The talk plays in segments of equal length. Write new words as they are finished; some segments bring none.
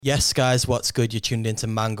Yes, guys, what's good? You're tuned into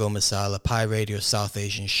Mango Masala, Pi Radio South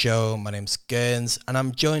Asian show. My name's Gerns, and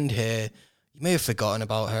I'm joined here. You may have forgotten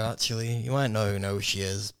about her, actually. You might know who she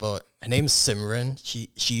is, but her name's Simran.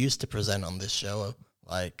 She used to present on this show.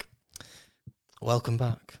 Like, welcome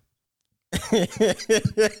back.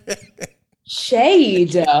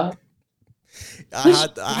 Shade.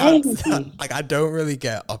 I don't really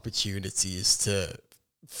get opportunities to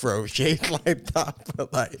throw shade like that,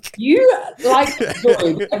 but like You like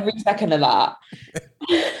enjoyed every second of that.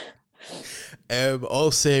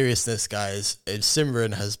 All seriousness, guys,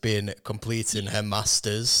 Simran has been completing her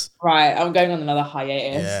masters. Right, I'm going on another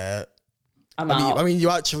hiatus. Yeah, I'm I mean, out. I mean, you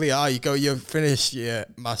actually are. You've finished your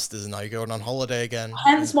masters, and now you're going on holiday again.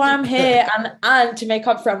 Hence why I'm here, and to make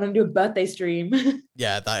up for it, I'm gonna do a birthday stream.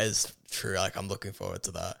 Yeah, that is true. Like, I'm looking forward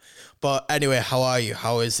to that. But anyway, how are you?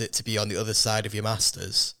 How is it to be on the other side of your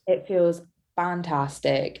masters? It feels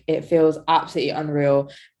fantastic. It feels absolutely unreal.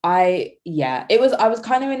 I was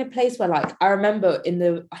kind of in a place where like I remember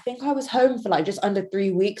I think I was home for like just under 3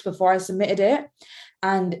 weeks before I submitted it.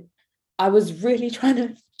 And I was really trying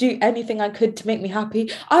to do anything I could to make me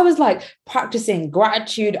happy. I was like practicing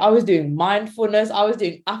gratitude. I was doing mindfulness. I was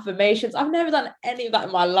doing affirmations. I've never done any of that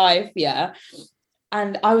in my life. Yeah.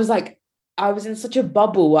 And I was in such a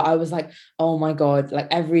bubble where I was like, oh my God, like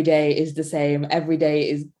every day is the same. Every day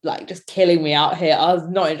is like just killing me out here. I was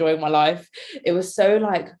not enjoying my life. It was so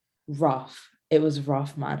like rough. It was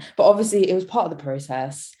rough, man. But obviously it was part of the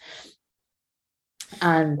process.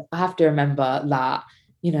 And I have to remember that,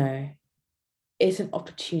 it's an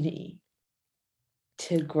opportunity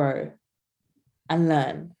to grow and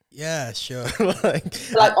learn. Yeah, sure.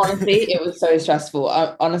 Like honestly, it was so stressful.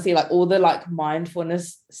 Honestly, like all the like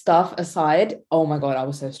mindfulness stuff aside, oh my God, I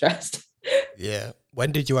was so stressed. Yeah.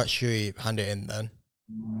 When did you actually hand it in then?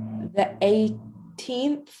 The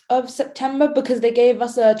 18th of September, because they gave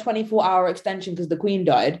us a 24-hour extension because the Queen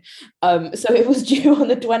died. So it was due on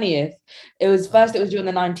the 20th. It was due on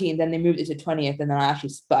the 19th, then they moved it to 20th, and then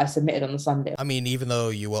I submitted on the Sunday. I mean, even though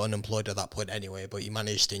you were unemployed at that point anyway, but you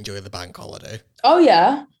managed to enjoy the bank holiday. Oh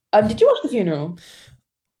yeah. Did you watch the funeral?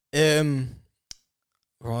 We're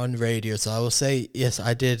on radio, so I will say yes,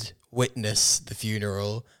 I did witness the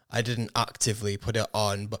funeral. I didn't actively put it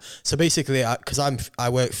on, but so basically, because I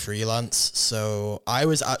work freelance, so I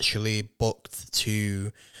was actually booked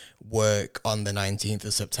to work on the 19th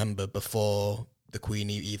of September before the Queen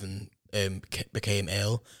even became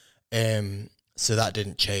ill. So that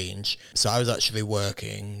didn't change. So I was actually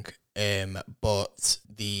working, but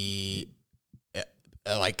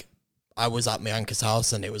like I was at my uncle's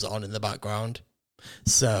house and it was on in the background.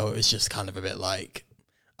 So it's just kind of a bit like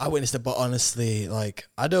I witnessed it, but honestly, like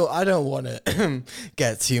I don't want to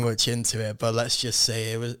get too much into it, but let's just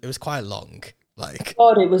say it was quite long. Like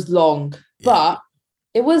God, it was long, yeah, but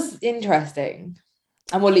it was interesting,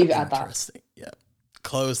 and we'll leave it at that. interesting. Yeah,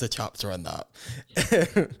 close the chapter on that.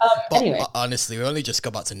 Anyway, But honestly, we only just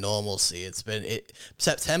got back to normalcy.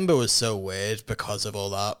 September was so weird because of all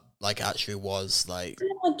that. Like, it actually was like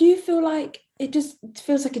I do feel like it just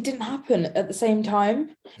feels like it didn't happen at the same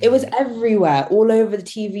time. It was everywhere, all over the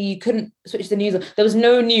TV. You couldn't switch the news on. There was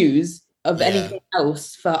no news of anything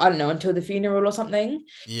else for, I don't know, until the funeral or something.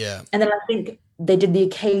 Yeah. And then I think they did the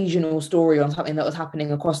occasional story on something that was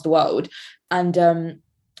happening across the world. And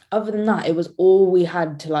other than that, it was all we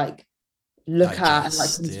had to like look at and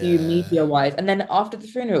like consume media wise. And then after the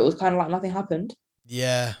funeral, it was kind of like nothing happened.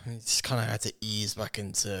 Yeah, we just kind of had to ease back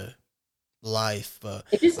into life, but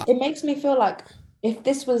it makes me feel like if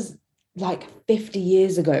this was like 50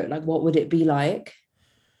 years ago, like what would it be like?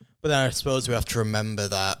 But then I suppose we have to remember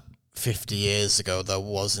that 50 years ago there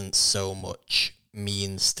wasn't so much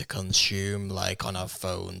means to consume like on our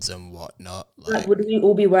phones and whatnot. Like would we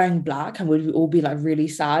all be wearing black and would we all be like really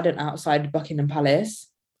sad and outside Buckingham Palace?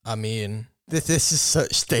 I mean, this is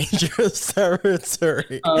such dangerous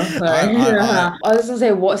territory. Oh, sorry. I was gonna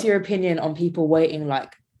say, what's your opinion on people waiting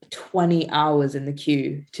like 20 hours in the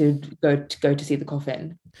queue to go to see the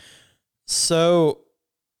coffin? So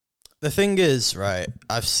the thing is, right,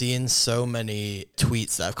 I've seen so many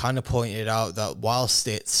tweets that have kind of pointed out that whilst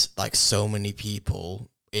it's like so many people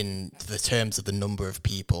in the terms of the number of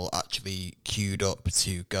people actually queued up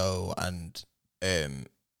to go and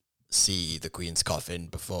see the Queen's coffin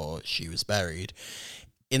before she was buried,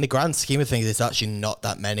 in the grand scheme of things, it's actually not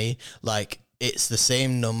that many. Like, it's the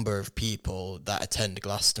same number of people that attend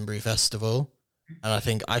Glastonbury Festival. And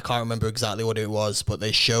I can't remember exactly what it was, but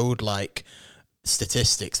they showed like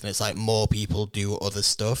statistics and it's like more people do other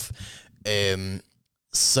stuff.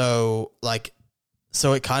 So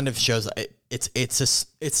it kind of shows that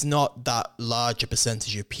it's not that large a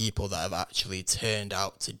percentage of people that have actually turned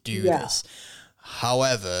out to do this.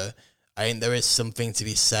 However, I think there is something to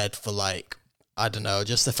be said for like, I don't know,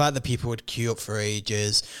 just the fact that people would queue up for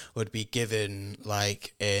ages, would be given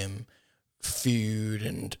like food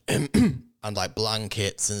and and like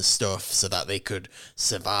blankets and stuff so that they could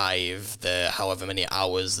survive the however many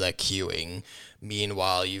hours they're queuing.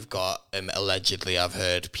 Meanwhile, you've got allegedly, I've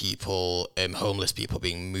heard people, homeless people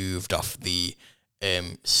being moved off the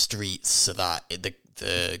streets so that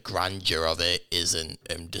the grandeur of it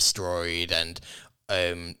isn't destroyed, and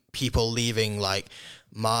people leaving like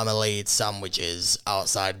marmalade sandwiches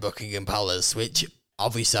outside Buckingham Palace, which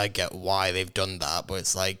obviously I get why they've done that, but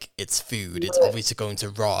it's like, it's food. It's obviously going to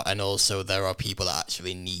rot, and also there are people that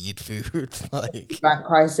actually need food. Like, bank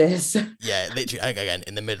crisis. yeah, literally, again,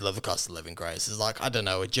 in the middle of the cost of living crisis. Like, I don't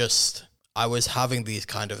know, I was having these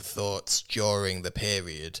kind of thoughts during the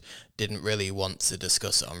period. Didn't really want to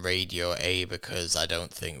discuss it on radio, A, because I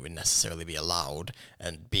don't think it would necessarily be allowed,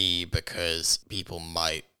 and B, because people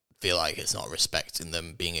might feel like it's not respecting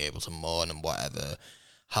them being able to mourn and whatever.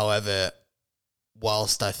 However,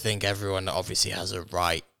 whilst I think everyone obviously has a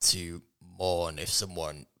right to mourn if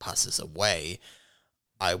someone passes away,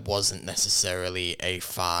 I wasn't necessarily a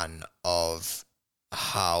fan of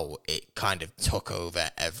how it kind of took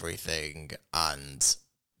over everything, and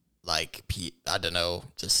like, I don't know,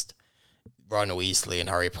 just Ron Weasley and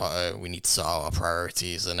Harry Potter, we need to sort out our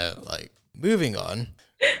priorities and like, moving on.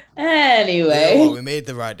 Anyway, yeah, well, we made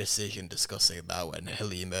the right decision discussing that when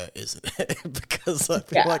Halima isn't it, because I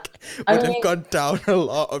feel like would have gone down a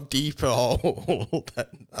lot of deeper hole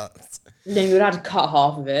than that. Then you would have to cut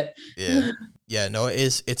half of it. Yeah, no,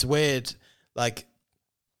 it's weird, like,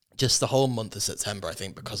 just the whole month of September, I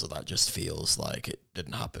think because of that just feels like it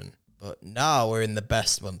didn't happen. But now we're in the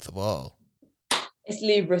best month of all. It's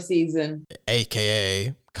Libra season,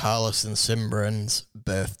 aka Carlos and Simran's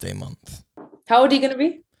birthday month. How old are you going to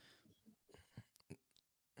be?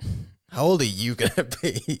 How old are you going to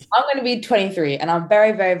be? I'm going to be 23, and I'm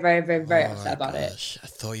very, very, very, very, very upset about it. I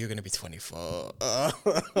thought you were going to be 24.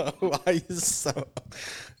 Why are you so...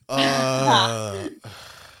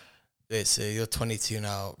 Wait, so you're 22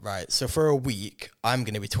 now. Right, so for a week, I'm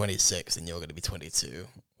going to be 26, and you're going to be 22.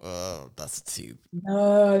 Oh, that's too...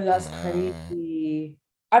 No, that's crazy.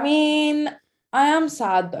 I mean, I am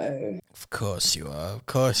sad, though. Of course you are. Of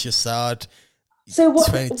course you're sad. So what?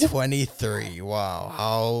 23. Wow.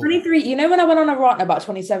 How? 23. You know when I went on a rant about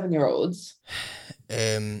 27-year-olds?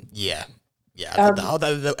 Yeah. How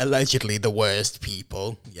they're allegedly the worst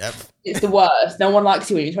people. Yep. It's the worst. No one likes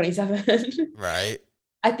you when you're 27. Right.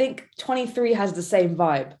 I think 23 has the same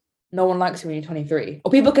vibe. No one likes you when you're 23.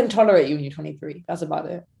 Or people can tolerate you when you're 23. That's about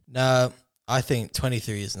it. No, I think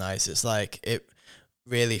 23 is nice. It's like, it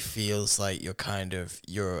really feels like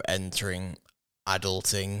you're entering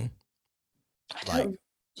adulting. Like,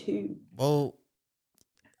 too. Well,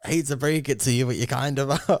 I hate to break it to you, but you kind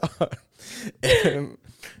of are. You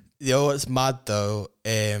know what's mad though?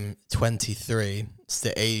 23. It's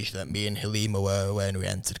the age that me and Halima were when we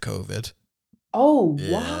entered COVID. Oh,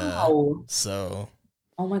 Yeah. wow. So.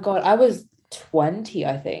 Oh my God, I was 20,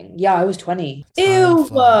 I think. Yeah, I was 20. Ew, Ew,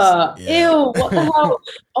 what the hell?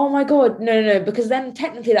 Oh my God, no, because then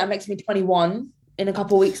technically that makes me 21 in a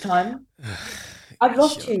couple of weeks' time. I've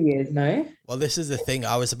lost 2 years, no? Well, this is the thing.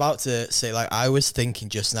 I was about to say, like, I was thinking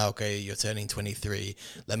just now, okay, you're turning 23.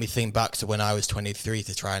 Let me think back to when I was 23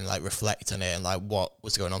 to try and, like, reflect on it and, like, what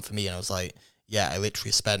was going on for me. And I was like, yeah, I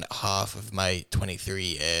literally spent half of my 23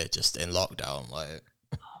 year just in lockdown. Like,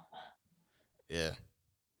 yeah.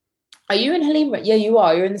 Are you in Halima? Yeah, you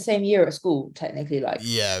are. You're in the same year at school, technically. Like,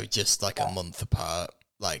 yeah, just like a month apart,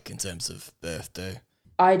 like, in terms of birthday.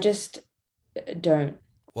 I just don't.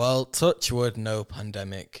 Well, touch wood, no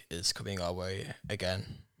pandemic is coming our way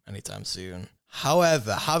again anytime soon.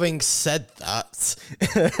 However, having said that,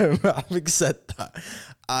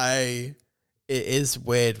 it is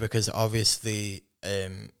weird because obviously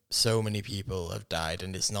so many people have died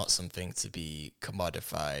and it's not something to be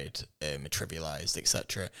commodified, trivialized,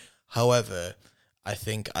 etc. However, I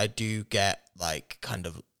think I do get like kind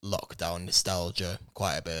of lockdown nostalgia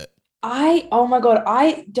quite a bit. Oh my God,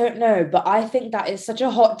 I don't know, but I think that is such a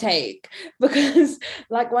hot take because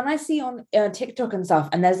like when I see on TikTok and stuff,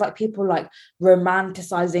 and there's like people like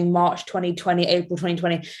romanticizing March 2020, April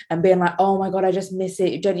 2020 and being like, oh my God, I just miss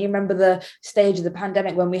it. Don't you remember the stage of the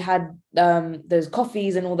pandemic when we had those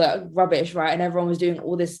coffees and all that rubbish, right? And everyone was doing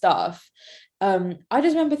all this stuff. I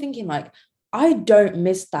just remember thinking like, I don't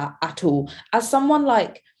miss that at all. As someone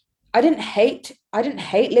like, I didn't hate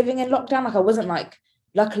living in lockdown. Like I wasn't like,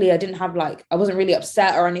 luckily I didn't have like, I wasn't really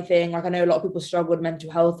upset or anything. Like I know a lot of people struggled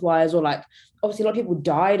mental health wise, or like obviously a lot of people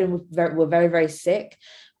died and were very, very sick.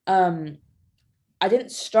 Um, I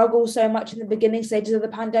didn't struggle so much in the beginning stages of the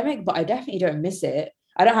pandemic, but I definitely don't miss it.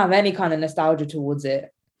 I don't have any kind of nostalgia towards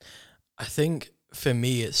it. I think for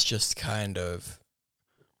me, it's just kind of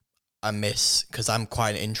I miss because I'm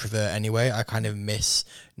quite an introvert anyway. I kind of miss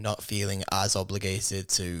not feeling as obligated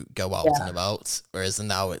to go out and Yeah. about. Whereas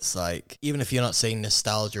now it's like, even if you're not saying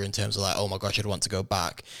nostalgia in terms of like, oh my gosh, I'd want to go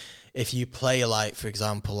back. If you play like, for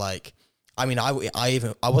example, like, I mean, I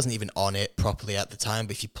wasn't even on it properly at the time,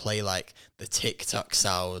 but if you play like the TikTok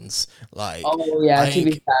sounds, like, Oh yeah, I to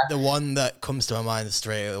be think fair. the one that comes to my mind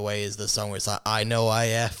straight away is the song where it's like, I know I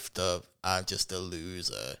effed up. I'm just a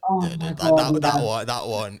loser. Oh my God, yeah. That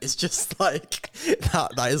one is just like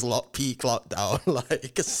that is peak lockdown.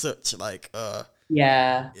 Like such like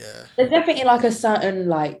Yeah. yeah. There's definitely like a certain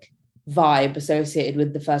like vibe associated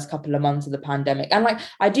with the first couple of months of the pandemic. And like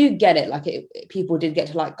I do get it, like people did get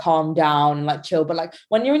to like calm down and like chill. But like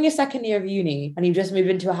when you're in your second year of uni and you just move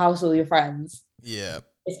into a house with all your friends, Yeah.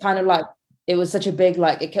 it's kind of like it was such a big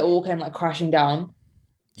like it all came like crashing down.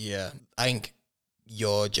 Yeah. I think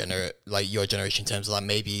your generation in terms of like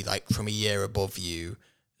maybe like from a year above you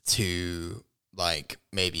to like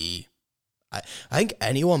maybe I think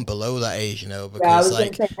anyone below that age, Yeah, I because was gonna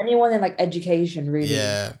like say anyone in like education really.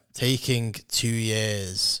 yeah, taking 2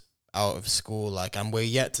 years out of school, like, and we're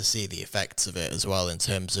yet to see the effects of it as well in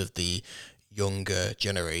terms of the younger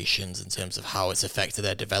generations, in terms of how it's affected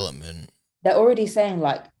their development. They're already saying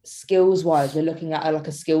like skills wise we're looking at like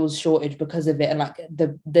a skills shortage because of it, and like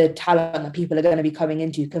the talent that people are going to be coming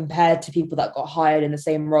into compared to people that got hired in the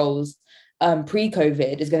same roles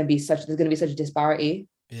pre-COVID is going to be such there's going to be such a disparity.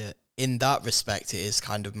 Yeah. In that respect, it is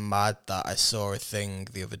kind of mad that I saw a thing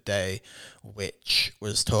the other day which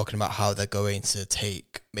was talking about how they're going to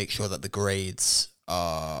make sure that the grades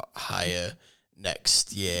are higher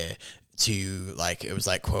next year to like it was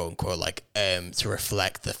like quote unquote like to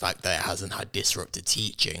reflect the fact that it hasn't had disrupted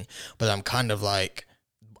teaching. But I'm kind of like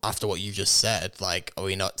after what you just said, like, are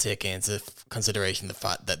we not taking into consideration the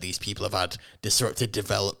fact that these people have had disrupted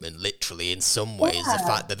development literally in some ways? The Yeah.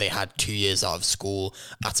 fact that they had 2 years out of school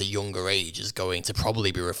at a younger age is going to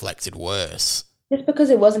probably be reflected worse. Just because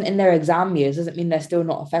it wasn't in their exam years doesn't mean they're still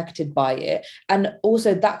not affected by it. And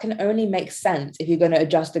also, that can only make sense if you're going to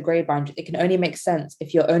adjust the grade band. It can only make sense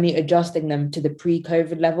if you're only adjusting them to the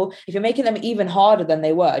pre-COVID level. If you're making them even harder than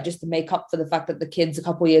they were, just to make up for the fact that the kids a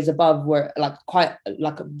couple of years above were like quite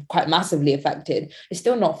massively affected, it's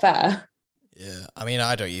still not fair. Yeah, I mean,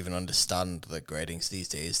 I don't even understand the gradings these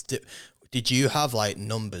days. Did you have like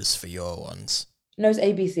numbers for your ones? No, it's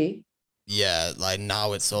ABC. Yeah, like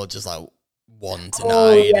now it's all just like one to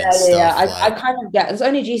Oh nine yeah, and yeah, yeah. stuff. I Like, kind of get it's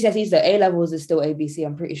only GCSEs though. A levels is still ABC,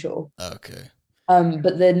 I'm pretty sure. okay,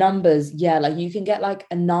 But the numbers, yeah, like you can get like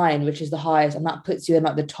a 9, which is the highest, and that puts you in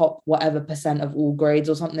like the top whatever percent of all grades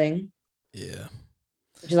or something, yeah.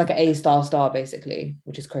 which is like an A star star basically,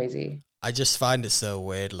 which is crazy. I just find it so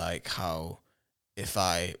weird, like how if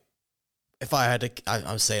I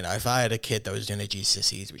I'm saying that if I had a kid that was doing a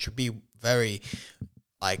GCSEs, which would be very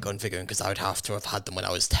like unfiguring because I would have to have had them when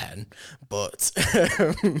I was 10. But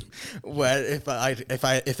where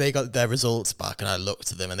if they got their results back and I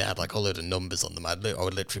looked at them and they had like a load of numbers on them, I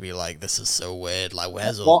would literally be like, this is so weird. Like,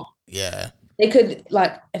 where's all? What? Yeah, They could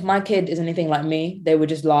like if my kid is anything like me, they would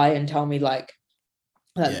just lie and tell me like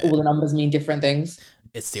that yeah. all the numbers mean different things.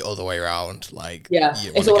 It's the other way around. Like, Yeah, you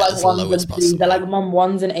want it's to all get like as ones low as and threes. They're like, possible. mom,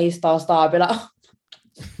 one's an A star star. I'd be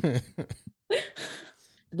like,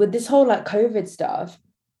 with this whole like COVID stuff,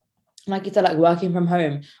 like you said, like working from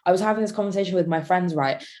home, I was having this conversation with my friends,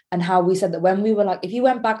 right? And how we said that when we were like, if you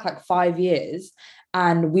went back like 5 years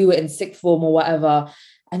and we were in sixth form or whatever,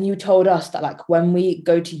 and you told us that like when we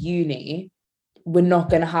go to uni, we're not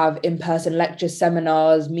going to have in-person lectures,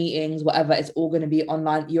 seminars, meetings, whatever. It's all going to be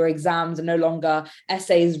online. Your exams are no longer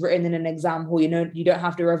essays written in an exam hall. You know, you don't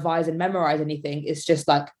have to revise and memorize anything. It's just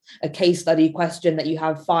like a case study question that you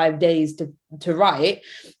have 5 days to write.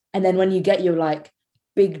 And then when you get your like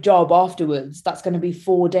big job afterwards, that's going to be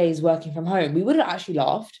 4 days working from home. We would have actually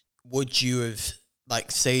laughed. Would you have like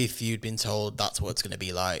say if you'd been told that's what it's going to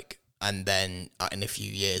be like, and then in a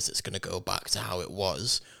few years it's going to go back to how it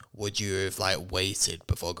was? Would you have like waited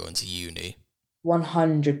before going to uni?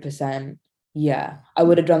 100%. Yeah, I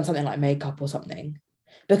would have done something like makeup or something.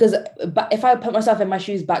 Because but if I put myself in my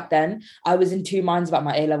shoes back then, I was in two minds about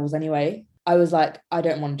my A levels anyway. I was like, I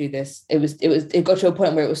don't want to do this. It got to a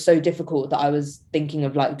point where it was so difficult that I was thinking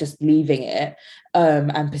of like just leaving it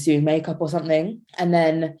and pursuing makeup or something. And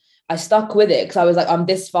then I stuck with it because I was like, I'm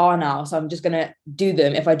this far now, so I'm just gonna do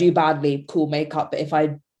them. If I do badly, cool, makeup. But if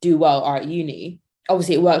I do well, all right, uni.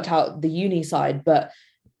 Obviously, it worked out the uni side, but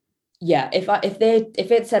yeah, if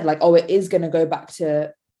it said like, oh, it is gonna go back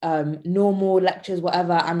to normal lectures,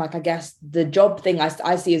 whatever, and like I guess the job thing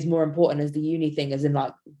I see is more important as the uni thing, as in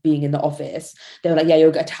like being in the office. They were like, yeah,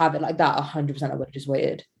 you'll get to have it like that. 100%, I would have just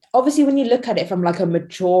waited. Obviously, when you look at it from like a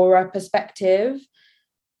maturer perspective,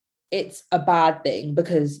 it's a bad thing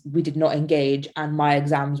because we did not engage and my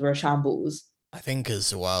exams were a shambles. I think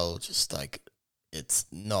as well, just like it's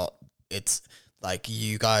not, it's like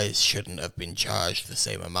you guys shouldn't have been charged the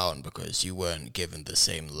same amount because you weren't given the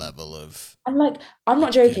same level of And like, I'm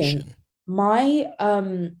not joking. education. My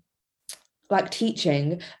like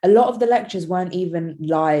teaching, a lot of the lectures weren't even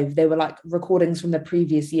live. They were like recordings from the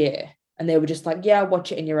previous year. And they were just like, yeah,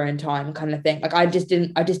 watch it in your own time, kind of thing. Like I just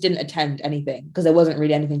didn't attend anything because there wasn't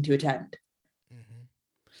really anything to attend. Hmm.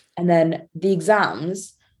 And then the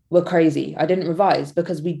exams were crazy. I didn't revise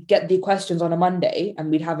because we'd get the questions on a Monday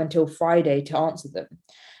and we'd have until Friday to answer them.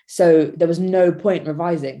 So there was no point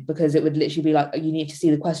revising because it would literally be like, you need to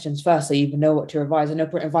see the questions first so you even know what to revise. And no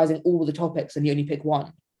point revising all the topics and you only pick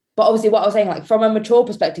one. But obviously, what I was saying, like from a mature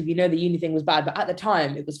perspective, the uni thing was bad, but at the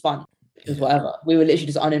time it was fun. It was Yeah. whatever. We were literally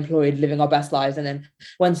just unemployed, living our best lives. And then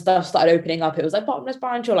when stuff started opening up, it was like bottomless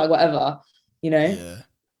brunch or like whatever, you know?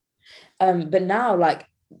 Yeah. But now, like,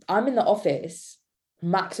 I'm in the office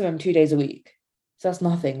maximum 2 days a week. So that's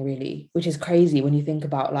nothing really, which is crazy when you think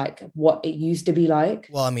about like what it used to be like.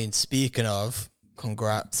 Well, I mean, speaking of,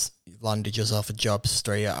 congrats, you landed yourself a job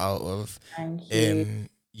straight out of Thank you.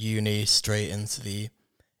 uni, straight into the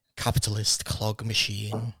capitalist clog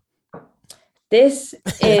machine. This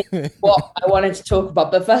is what I wanted to talk about.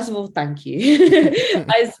 But first of all, thank you.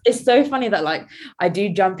 It's so funny that like I do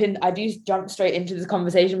jump straight into this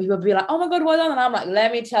conversation. People be like, oh my God, well done. And I'm like,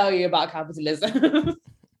 let me tell you about capitalism.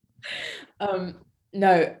 um,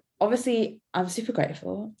 no, obviously I'm super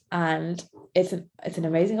grateful and it's an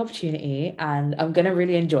amazing opportunity and I'm gonna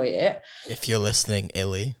really enjoy it. If you're listening,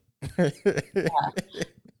 Illy.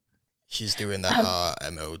 She's doing the Um, heart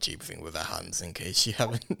emoji thing with her hands in case you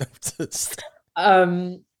haven't noticed.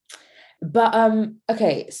 um, but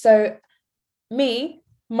okay, so my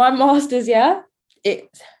master's, yeah, it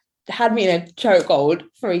had me in a chokehold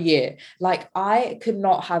for a year. Like I could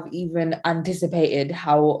not have even anticipated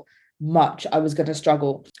how much I was going to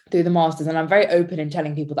struggle through the masters. And I'm very open in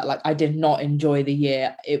telling people that like I did not enjoy the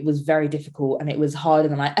year. It was very difficult and it was harder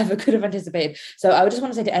than I ever could have anticipated. So I would just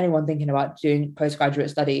want to say to anyone thinking about doing postgraduate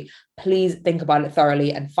study, please think about it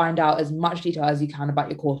thoroughly and find out as much detail as you can about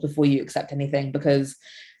your course before you accept anything, because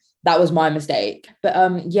that was my mistake. But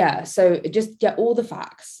yeah, so just get all the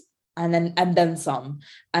facts and then some,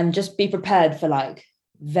 and just be prepared for like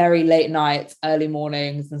very late nights, early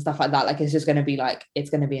mornings and stuff like that. Like it's just going to be like,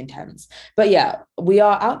 it's going to be intense. But yeah, we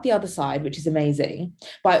are out the other side, which is amazing.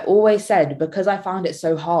 But I always said, because I found it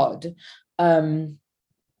so hard,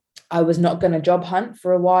 I was not going to job hunt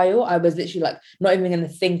for a while. I was literally like not even going to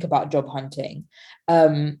think about job hunting,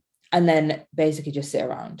 and then basically just sit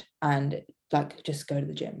around and like just go to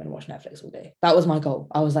the gym and watch Netflix all day. That was my goal.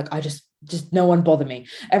 I was like, I just no one bother me.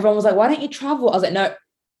 Everyone was like, why don't you travel? I was like, no,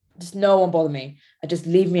 just no one bother me. I just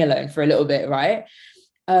leave me alone for a little bit, right?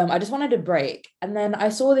 I just wanted a break. And then I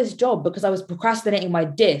saw this job because I was procrastinating my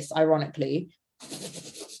dis, ironically.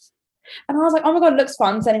 And I was like, oh my God, it looks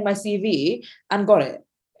fun, sending my CV, and got it.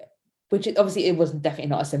 Which obviously it was definitely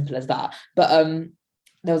not as simple as that. But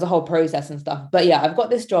there was a whole process and stuff. But yeah, I've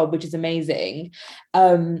got this job, which is amazing.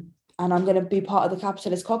 And I'm going to be part of the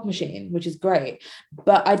capitalist cog machine, which is great.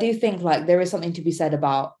 But I do think like there is something to be said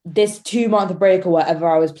about this 2 month break or whatever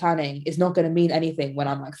I was planning is not going to mean anything when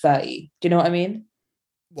I'm like 30. Do you know what I mean?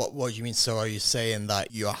 What do you mean? So are you saying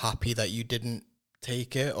that you're happy that you didn't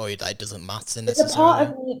take it, or that it doesn't matter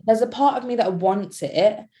necessarily? There's a part of me that wants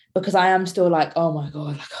it because I am still like, oh my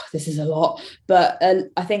God, like, oh, this is a lot. But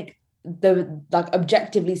I think the like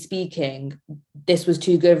objectively speaking, this was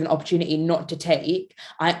too good of an opportunity not to take.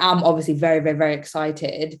 I am obviously very, very, very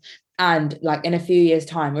excited. And like in a few years'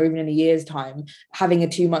 time, or even in a year's time, having a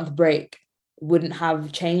 2 month break wouldn't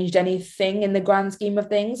have changed anything in the grand scheme of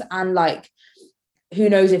things. And like, who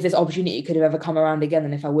knows if this opportunity could have ever come around again,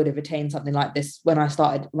 and if I would have attained something like this when I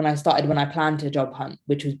planned to job hunt,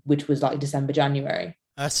 which was like December, January.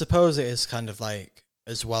 I suppose it is kind of like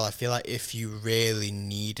as well. I feel like if you really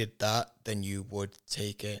needed that, then you would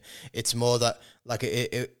take it. It's more that like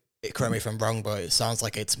it correct me if I'm wrong, but it sounds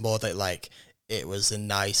like it's more that like it was a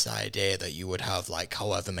nice idea that you would have like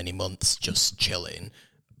however many months just chilling.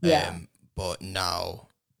 Yeah. But now,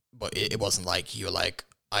 but it wasn't like you were like,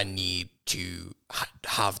 I need to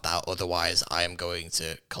have that, otherwise I am going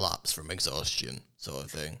to collapse from exhaustion, sort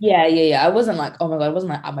of thing. Yeah. I wasn't like, oh my God, I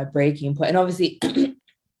wasn't like at my breaking point. And obviously,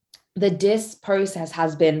 the DIS process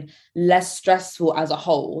has been less stressful as a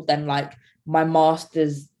whole than like my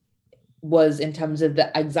master's was in terms of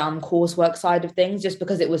the exam coursework side of things, just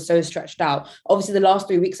because it was so stretched out. Obviously, the last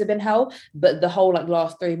 3 weeks have been hell, but the whole like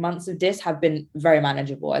last 3 months of DIS have been very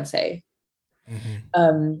manageable, I'd say.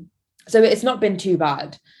 So it's not been too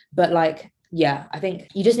bad, but like, yeah, I think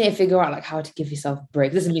you just need to figure out like how to give yourself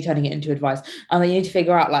breaks. This is me turning it into advice. And then you need to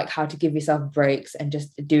figure out like how to give yourself breaks and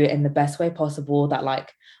just do it in the best way possible that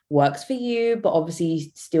like works for you, but obviously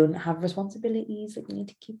you still have responsibilities that you need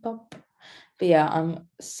to keep up. But yeah, I'm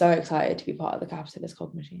so excited to be part of the Capitalist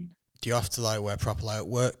Cog Machine. Do you have to like wear proper like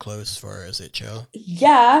work clothes for it? Is it chill?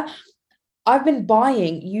 Yeah, I've been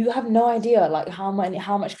buying, you have no idea like how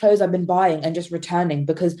much clothes I've been buying and just returning,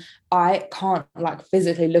 because I can't like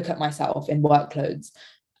physically look at myself in work clothes.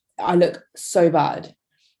 I look so bad.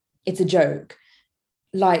 It's a joke.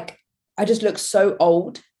 Like I just look so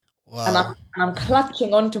old. Wow. And I'm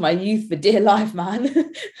clutching onto my youth for dear life,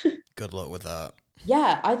 man. Good luck with that.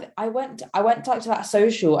 Yeah, I went to like to that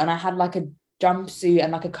social and I had like a jumpsuit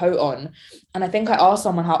and like a coat on, and I think I asked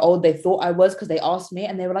someone how old they thought I was, because they asked me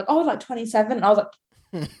and they were like, oh, like 27, and I was like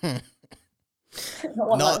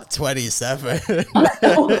not 27.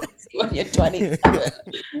 When you're 27.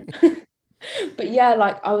 But yeah,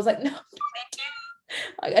 like I was like, no,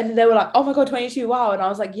 22, and they were like, oh my God, 22, wow. And I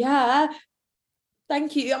was like, yeah,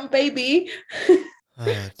 thank you, I'm a baby.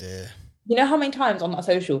 Oh dear. You know how many times on that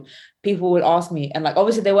social people would ask me, and like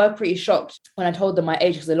obviously they were pretty shocked when I told them my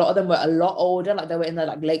age, because a lot of them were a lot older, like they were in their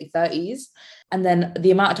like late 30s. And then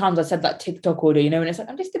the amount of times I said like TikTok order, you know, and it's like,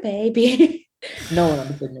 I'm just a baby. No one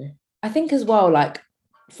understood me. I think as well, like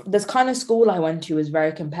this kind of school I went to is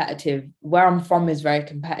very competitive. Where I'm from is very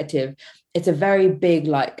competitive. It's a very big,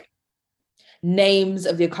 like, names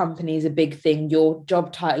of your company is a big thing. Your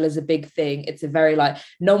job title is a big thing. It's a very like,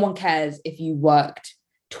 no one cares if you worked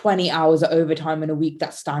 20 hours of overtime in a week.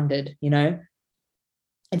 That's standard, you know.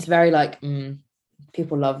 It's very like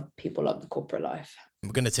people love the corporate life.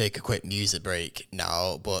 We're going to take a quick music break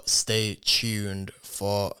now, but stay tuned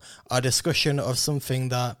for our discussion of something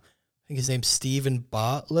that I think his name's Stephen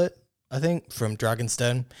Bartlett, I think, from Dragon's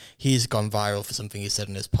Den. He's gone viral for something he said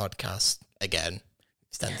in his podcast. Again,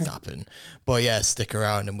 it tends to happen. But yeah, stick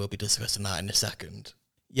around and we'll be discussing that in a second.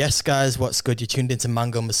 Yes, guys, what's good? You're tuned into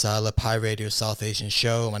Mango Masala, Pi Radio South Asian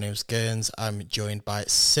show. My name's Gerns. I'm joined by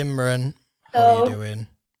Simran. How are you doing?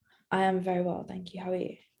 I am very well, thank you. How are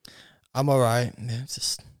you? I'm all right. Yeah,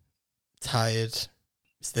 just tired.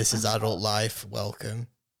 This is adult life. Welcome.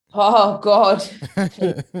 Oh, God.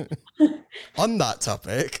 On that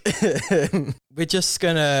topic, we're just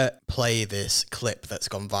going to play this clip that's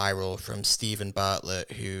gone viral from Stephen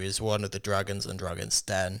Bartlett, who is one of the dragons on Dragon's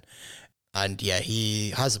Den. And yeah,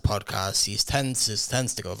 he has a podcast. He tends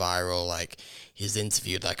to go viral. Like, he's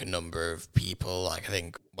interviewed like a number of people. Like, I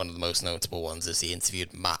think one of the most notable ones is he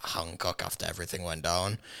interviewed Matt Hancock after everything went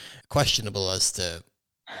down. Questionable as to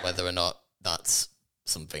whether or not that's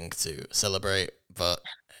something to celebrate, but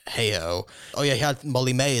hey ho. Oh yeah, he had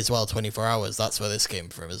Molly May as well. 24 Hours. That's where this came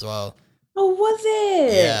from as well. Oh, was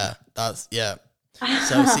it? Yeah.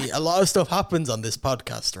 So see, a lot of stuff happens on this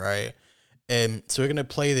podcast, right? So we're going to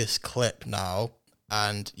play this clip now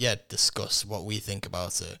and, yeah, discuss what we think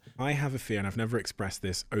about it. I have a fear, and I've never expressed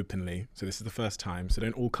this openly, so this is the first time, so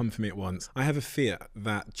don't all come for me at once. I have a fear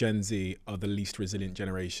that Gen Z are the least resilient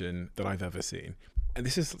generation that I've ever seen.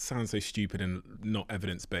 And sounds so stupid and not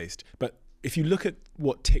evidence-based, but if you look at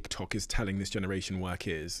what TikTok is telling this generation work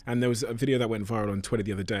is, and there was a video that went viral on Twitter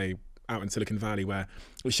the other day out in Silicon Valley where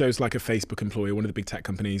it shows like a Facebook employee, one of the big tech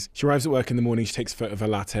companies. She arrives at work in the morning, she takes a photo of her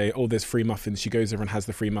latte. Oh, there's free muffins. She goes over and has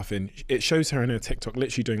the free muffin. It shows her in her TikTok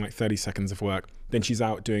literally doing like 30 seconds of work. Then she's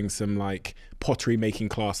out doing some like pottery making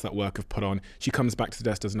class that work have put on. She comes back to the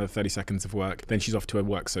desk, does another 30 seconds of work. Then she's off to her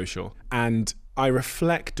work social. And I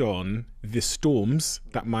reflect on the storms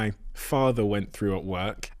that my father went through at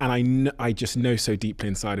work, and I just know so deeply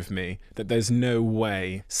inside of me that there's no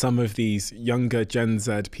way some of these younger Gen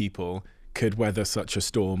Z people could weather such a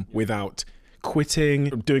storm without quitting,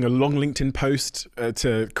 doing a long LinkedIn post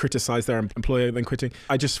to criticize their employer, then quitting.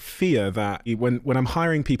 I just fear that when I'm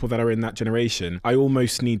hiring people that are in that generation, I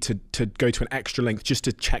almost need to go to an extra length just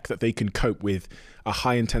to check that they can cope with a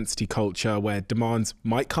high intensity culture where demands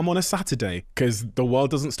might come on a Saturday, because the world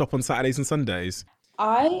doesn't stop on Saturdays and Sundays.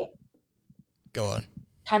 I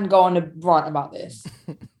can go on a rant about this.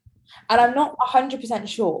 And I'm not 100%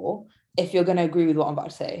 sure if you're going to agree with what I'm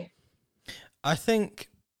about to say. I think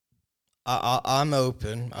I'm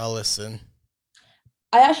open. I'll listen.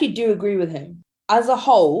 I actually do agree with him. As a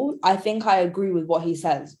whole, I think I agree with what he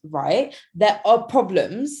says, right? There are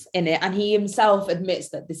problems in it, and he himself admits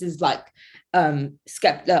that this is like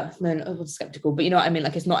skeptical, but you know what I mean?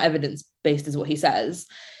 Like it's not evidence-based, is what he says.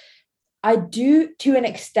 I do to an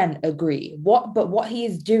extent agree. What he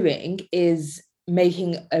is doing is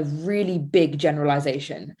making a really big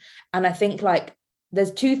generalization. And I think like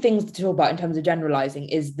there's two things to talk about in terms of generalizing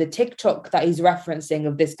is the TikTok that he's referencing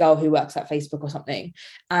of this girl who works at Facebook or something,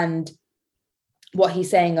 and what he's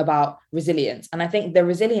saying about resilience. And I think the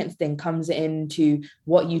resilience thing comes into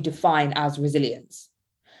what you define as resilience,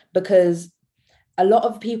 because a lot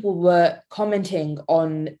of people were commenting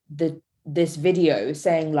on this video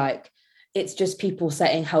saying like it's just people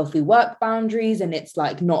setting healthy work boundaries, and it's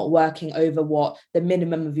like not working over what the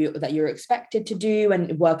minimum of you that you're expected to do,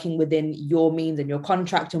 and working within your means and your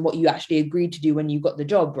contract and what you actually agreed to do when you got the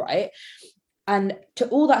job, right? And to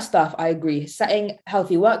all that stuff, I agree. Setting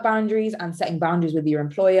healthy work boundaries and setting boundaries with your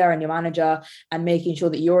employer and your manager, and making sure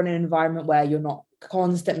that you're in an environment where you're not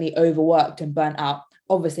constantly overworked and burnt out.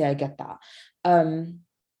 Obviously, I get that.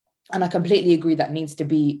 And I completely agree that needs to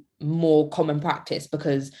be more common practice,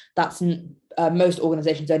 because that's most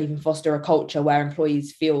organizations don't even foster a culture where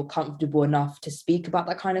employees feel comfortable enough to speak about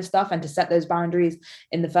that kind of stuff and to set those boundaries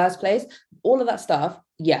in the first place. All of that stuff,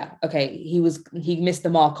 yeah, okay, he missed the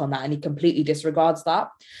mark on that, and he completely disregards that.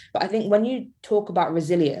 But I think when you talk about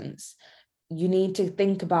resilience, you need to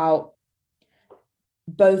think about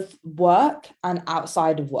both work and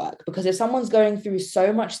outside of work, because if someone's going through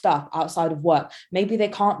so much stuff outside of work, maybe they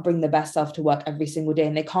can't bring the best self to work every single day,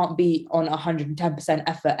 and they can't be on 110%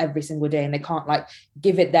 effort every single day, and they can't like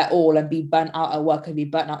give it their all and be burnt out at work and be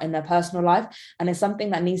burnt out in their personal life. And it's something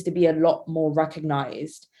that needs to be a lot more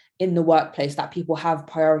recognized in the workplace, that people have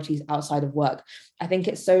priorities outside of work. I think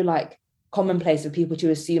it's so like commonplace for people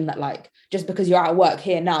to assume that like just because you're at work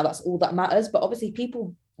here now, that's all that matters. But obviously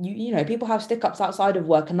people you know, people have stick-ups outside of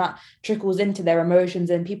work, and that trickles into their emotions,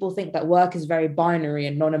 and people think that work is very binary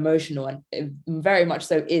and non-emotional, and it very much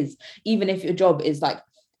so is. Even if your job is like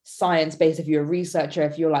science-based, if you're a researcher,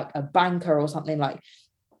 if you're like a banker or something, like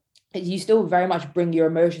you still very much bring your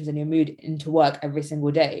emotions and your mood into work every single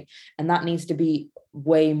day, and that needs to be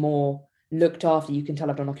way more looked after. You can tell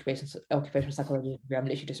I've done occupational psychology. I'm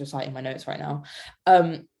literally just reciting my notes right now.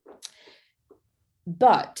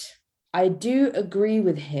 But I do agree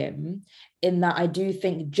with him in that I do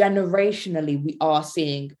think generationally we are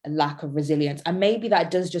seeing a lack of resilience. And maybe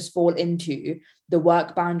that does just fall into the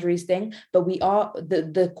work boundaries thing, but we are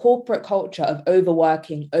the corporate culture of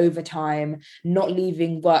overworking, overtime, not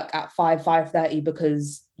leaving work at 5:30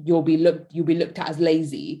 because you'll be looked at as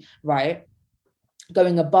lazy, right?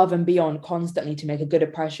 Going above and beyond constantly to make a good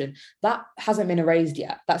impression. That hasn't been erased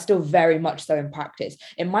yet. That's still very much so in practice.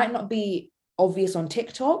 It might not be obvious on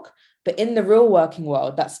TikTok, but in the real working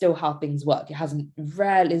world, that's still how things work.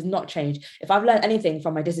 It is not changed. If I've learned anything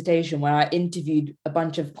from my dissertation, where I interviewed a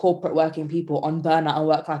bunch of corporate working people on burnout and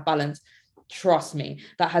work-life balance, trust me,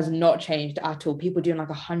 that has not changed at all. People doing like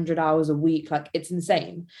 100 hours a week, like it's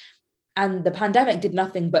insane. And the pandemic did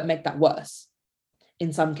nothing but make that worse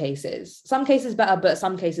in some cases. Some cases better, but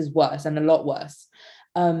some cases worse, and a lot worse.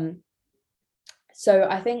 So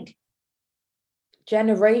I think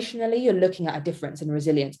generationally you're looking at a difference in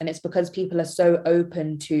resilience, and it's because people are so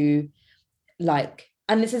open to like,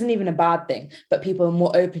 and this isn't even a bad thing, but people are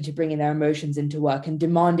more open to bringing their emotions into work and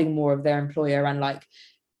demanding more of their employer, and like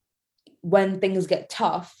when things get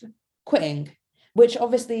tough, quitting, which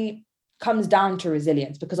obviously comes down to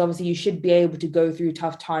resilience, because obviously you should be able to go through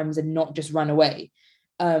tough times and not just run away.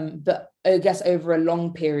 But I guess over a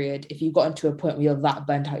long period, if you've gotten to a point where you're that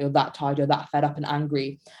burnt out, you're that tired, you're that fed up and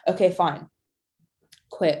angry, okay, fine,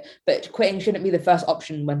 quit. But quitting shouldn't be the first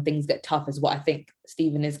option when things get tough, is what I think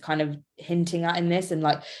Stephen is kind of hinting at in this. And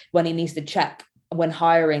like when he needs to check when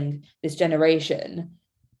hiring this generation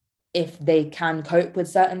if they can cope with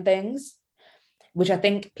certain things, which I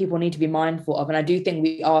think people need to be mindful of. And I do think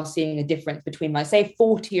we are seeing a difference between like say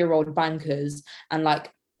 40-year-old bankers and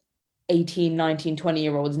like 18, 19,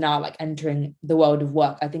 20-year-olds now like entering the world of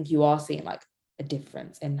work. I think you are seeing like a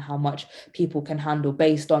difference in how much people can handle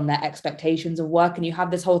based on their expectations of work. And you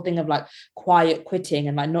have this whole thing of like quiet quitting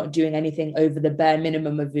and like not doing anything over the bare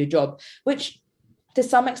minimum of your job, which to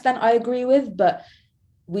some extent I agree with, but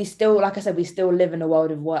we still, like I said, we still live in a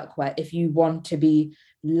world of work where if you want to be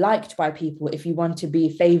liked by people, if you want to be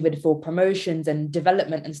favored for promotions and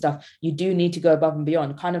development and stuff, you do need to go above and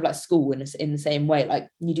beyond, kind of like school in the same way. Like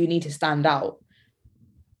you do need to stand out.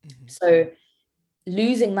 Mm-hmm. So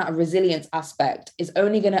losing that resilience aspect is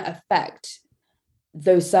only going to affect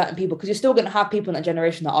those certain people, because you're still going to have people in that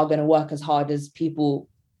generation that are going to work as hard as people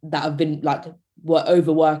that have been like were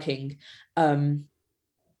overworking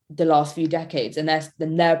the last few decades, and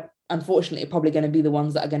they're unfortunately probably going to be the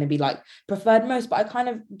ones that are going to be like preferred most. But I kind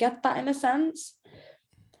of get that in a sense.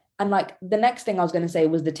 And like the next thing I was going to say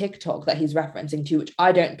was the TikTok that he's referencing to, which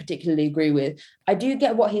I don't particularly agree with. I do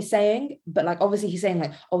get what he's saying, but like obviously he's saying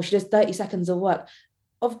like, oh, she does 30 seconds of work.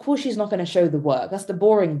 Of course she's not going to show the work. That's the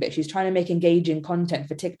boring bit. She's trying to make engaging content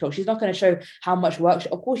for TikTok. She's not going to show how much work.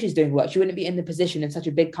 Of course she's doing work. She wouldn't be in the position in such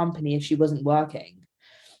a big company if she wasn't working.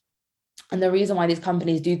 And the reason why these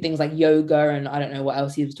companies do things like yoga and I don't know what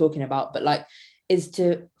else he was talking about, but like is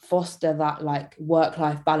to foster that like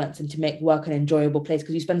work-life balance and to make work an enjoyable place,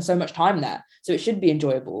 because you spend so much time there. So it should be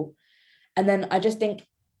enjoyable. And then I just think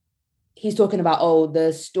he's talking about, oh,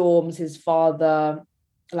 the storms his father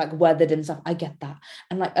like weathered and stuff. I get that.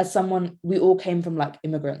 And like as someone, we all came from like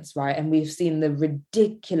immigrants, right? And we've seen the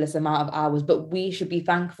ridiculous amount of hours, but we should be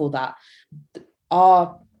thankful that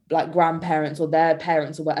our like grandparents or their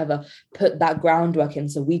parents or whatever put that groundwork in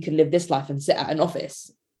so we can live this life and sit at an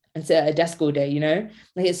office and sit at a desk all day, you know?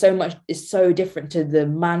 Like it's so different to the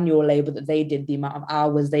manual labor that they did, the amount of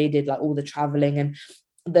hours they did, like all the traveling and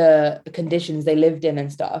the conditions they lived in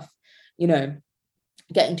and stuff, you know.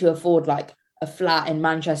 Getting to afford like a flat in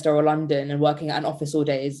Manchester or London and working at an office all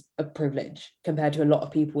day is a privilege compared to a lot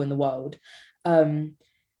of people in the world.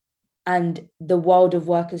 And the world of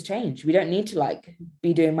work has changed. We don't need to like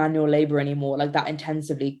be doing manual labor anymore like that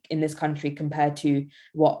intensively in this country compared to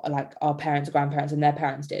what like our parents, grandparents and their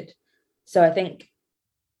parents did. So I think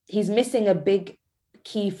he's missing a big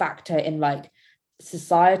key factor in like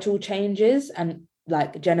societal changes and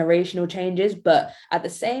like generational changes. But at the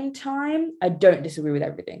same time, I don't disagree with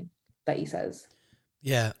everything that he says.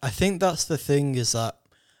 Yeah, I think that's the thing, is that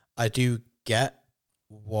I do get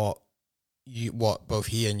what both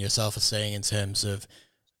he and yourself are saying in terms of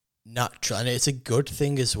natural, and it's a good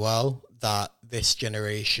thing as well that this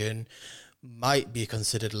generation might be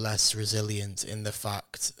considered less resilient in the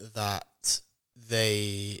fact that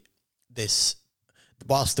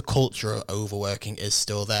whilst the culture of overworking is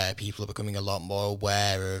still there, people are becoming a lot more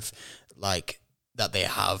aware of like that they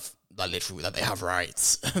have like literally that they have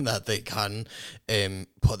rights that they can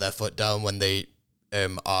put their foot down when they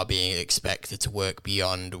are being expected to work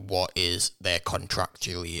beyond what is they're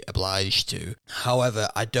contractually obliged to. However,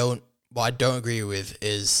 what I don't agree with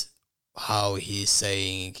is how he's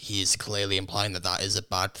saying he's clearly implying that is a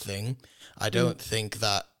bad thing. I don't think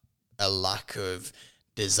that a lack of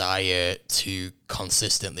desire to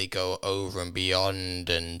consistently go over and beyond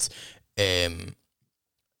and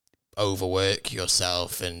overwork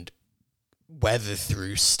yourself and weather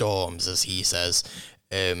through storms, as he says,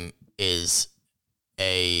 I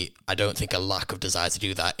don't think a lack of desire to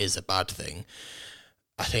do that is a bad thing.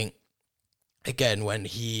 I think, again, when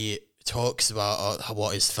he talks about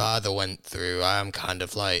what his father went through, I am kind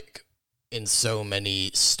of like, in so many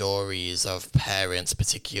stories of parents,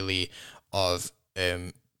 particularly of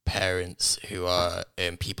parents who are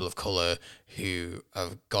people of colour who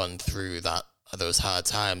have gone through those hard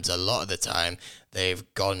times, a lot of the time they've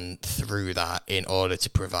gone through that in order to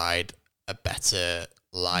provide a better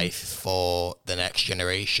life for the next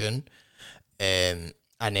generation, and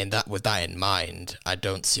with that in mind, I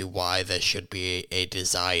don't see why there should be a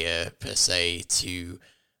desire per se to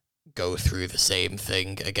go through the same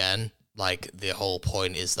thing again. Like, the whole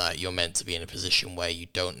point is that you're meant to be in a position where you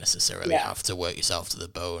don't necessarily have to work yourself to the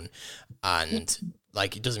bone, and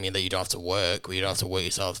like, it doesn't mean that you don't have to work, but you don't have to work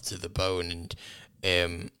yourself to the bone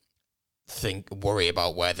and worry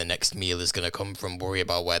about where the next meal is going to come from, worry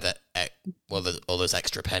about where all those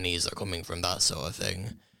extra pennies are coming from, that sort of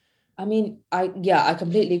thing. I mean, I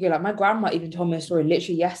completely agree. Like, my grandma even told me a story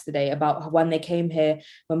literally yesterday about when they came here,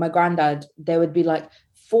 when my granddad, there would be like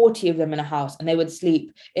 40 of them in a house, and they would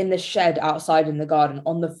sleep in the shed outside in the garden,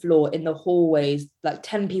 on the floor, in the hallways, like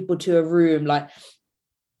 10 people to a room. Like,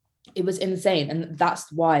 it was insane. And that's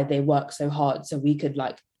why they work so hard, so we could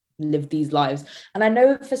like live these lives. And I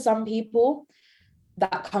know for some people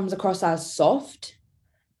that comes across as soft,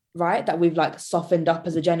 right? That we've like softened up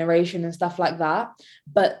as a generation and stuff like that.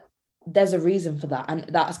 But there's a reason for that, and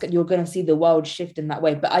you're going to see the world shift in that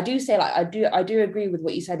way. But I do say, like, I do agree with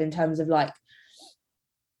what you said in terms of like,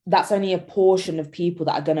 that's only a portion of people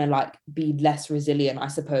that are going to like be less resilient, I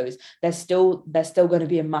suppose. There's still going to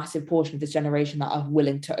be a massive portion of this generation that are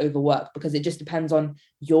willing to overwork, because it just depends on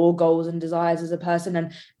your goals and desires as a person.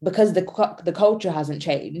 And because the culture hasn't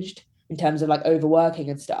changed in terms of like overworking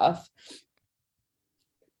and stuff,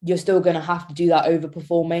 you're still going to have to do that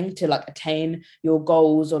overperforming to like attain your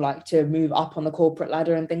goals or like to move up on the corporate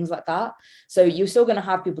ladder and things like that. So you're still going to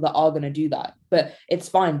have people that are going to do that, but it's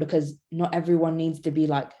fine because not everyone needs to be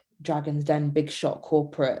like Dragon's Den, big shot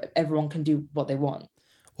corporate. Everyone can do what they want.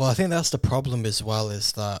 Well, I think that's the problem as well,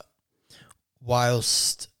 is that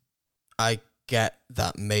whilst I get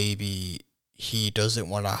that maybe he doesn't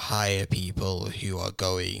want to hire people who are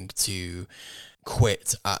going to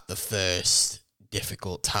quit at the first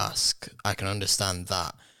difficult task, I can understand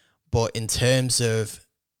that. But in terms of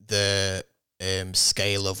the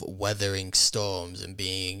scale of weathering storms and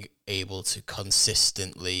being able to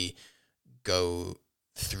consistently go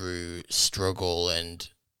through struggle and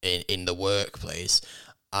in the workplace,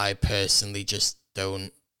 I personally just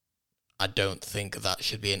I don't think that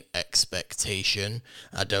should be an expectation.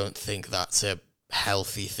 I don't think that's a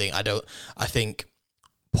healthy thing. I think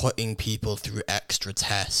putting people through extra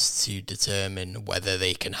tests to determine whether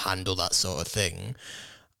they can handle that sort of thing,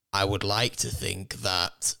 I would like to think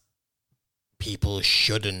that people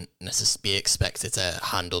shouldn't necessarily be expected to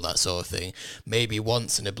handle that sort of thing. Maybe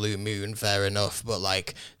once in a blue moon, fair enough, but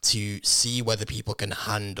like to see whether people can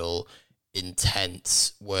handle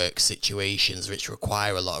intense work situations which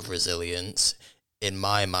require a lot of resilience, in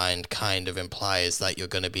my mind, kind of implies that you're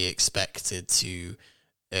going to be expected to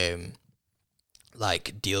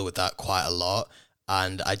like deal with that quite a lot,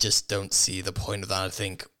 and I just don't see the point of that. I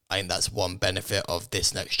think that's one benefit of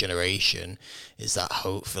this next generation, is that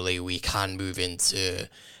hopefully we can move into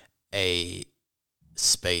a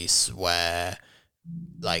space where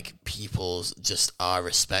like people just are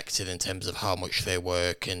respected in terms of how much they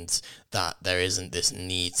work, and that there isn't this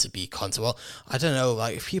need to be constant. Well, I don't know,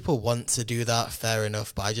 like if people want to do that, fair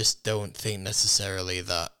enough, but I just don't think necessarily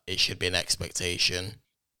that it should be an expectation.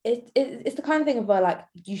 It's the kind of thing of where like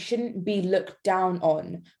you shouldn't be looked down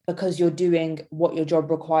on because you're doing what your job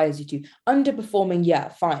requires you to. Underperforming, yeah,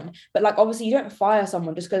 fine, but like obviously you don't fire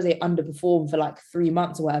someone just because they underperform for like 3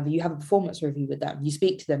 months or whatever. You have a performance review with them, you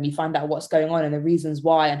speak to them, you find out what's going on and the reasons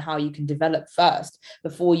why and how you can develop first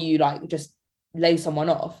before you like just lay someone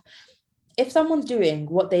off. If someone's doing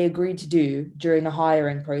what they agreed to do during the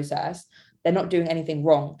hiring process, they're not doing anything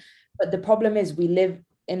wrong. But the problem is we live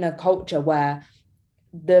in a culture where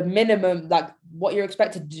the minimum, like what you're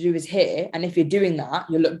expected to do is here, and if you're doing that,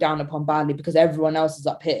 you're looked down upon badly because everyone else is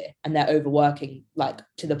up here and they're overworking like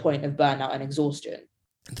to the point of burnout and exhaustion.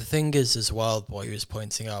 The thing is as well, what he was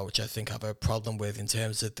pointing out, which I think I have a problem with in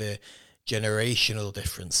terms of the generational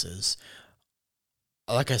differences,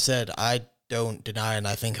 like I said, I don't deny, and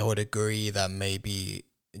I think I would agree that maybe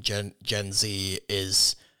Gen Z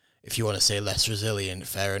is, if you want to say less resilient,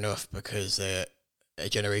 fair enough, because they're a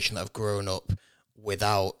generation that have grown up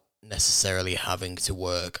without necessarily having to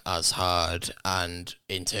work as hard, and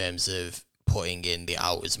in terms of putting in the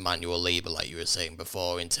hours manual labor, like you were saying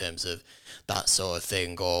before, in terms of that sort of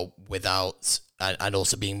thing, or without, and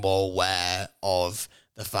also being more aware of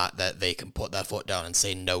the fact that they can put their foot down and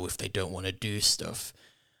say no if they don't want to do stuff.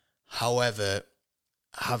 However,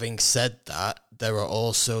 having said that, there are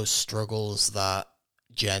also struggles that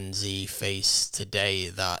Gen Z face today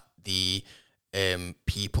that the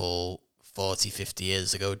people 40, 50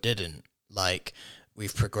 years ago didn't. Like,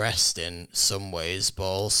 we've progressed in some ways, but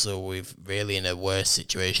also we've really in a worse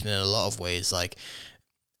situation in a lot of ways. Like,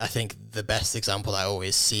 I think the best example I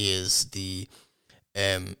always see is the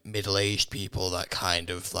middle-aged people that kind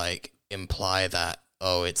of like imply that,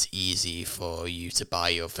 oh, it's easy for you to buy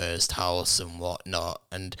your first house and whatnot.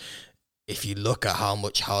 And if you look at how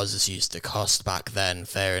much houses used to cost back then,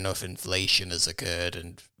 fair enough, inflation has occurred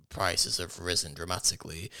and prices have risen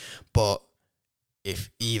dramatically. But if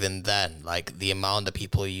even then, like the amount that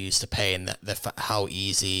people used to pay and how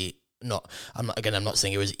easy, I'm not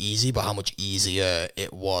saying it was easy, but how much easier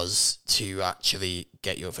it was to actually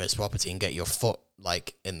get your first property and get your foot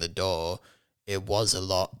like in the door, it was a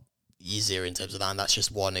lot easier in terms of that. And that's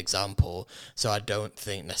just one example. So I don't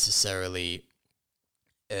think necessarily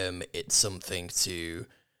it's something to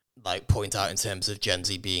like point out in terms of Gen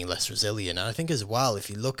Z being less resilient. And I think as well, if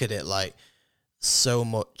you look at it, like so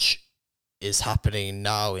much is happening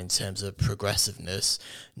now in terms of progressiveness,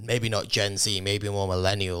 maybe not Gen Z, maybe more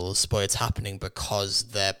millennials, but it's happening because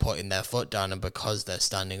they're putting their foot down and because they're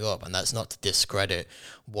standing up. And that's not to discredit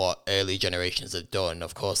what early generations have done.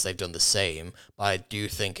 Of course, they've done the same, but I do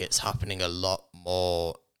think it's happening a lot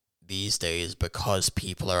more these days because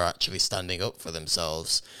people are actually standing up for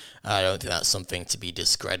themselves. And I don't think that's something to be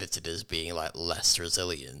discredited as being like less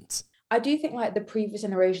resilient. I do think like the previous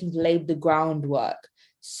generations laid the groundwork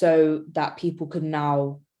so that people could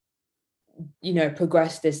now, you know,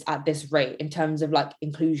 progress this at this rate in terms of like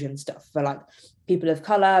inclusion stuff for like people of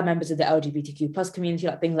color, members of the LGBTQ plus community,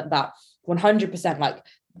 like things like that. 100%. Like,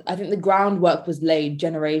 I think the groundwork was laid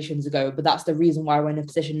generations ago, but that's the reason why we're in a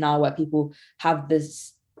position now where people have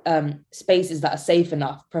this spaces that are safe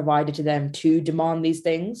enough provided to them to demand these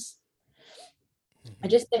things. I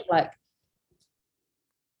just think, like,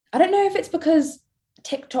 I don't know if it's because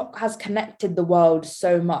TikTok has connected the world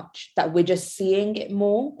so much that we're just seeing it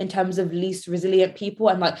more in terms of least resilient people,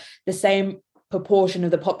 and like the same proportion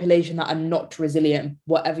of the population that are not resilient,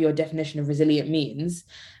 whatever your definition of resilient means,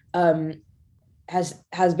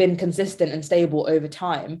 has been consistent and stable over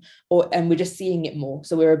time, and we're just seeing it more,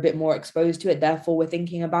 so we're a bit more exposed to it, therefore we're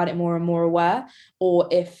thinking about it more and more aware. Or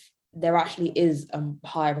if there actually is a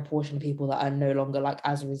higher proportion of people that are no longer like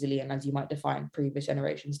as resilient as you might define previous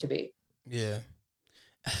generations to be. Yeah.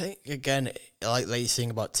 I think, again, like you're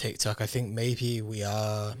saying about TikTok, I think maybe we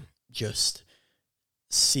are just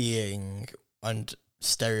seeing and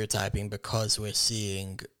stereotyping because we're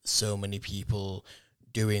seeing so many people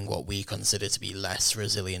doing what we consider to be less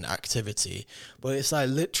resilient activity. But it's like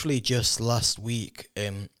literally just last week,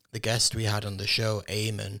 the guest we had on the show,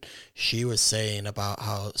 Eamon, she was saying about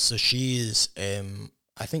how, so she's,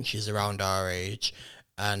 I think she's around our age,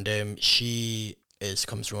 and she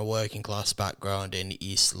comes from a working class background in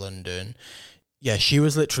East London. Yeah, she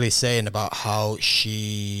was literally saying about how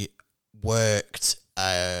she worked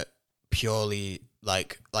purely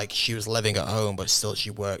like she was living at home, but still she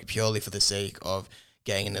worked purely for the sake of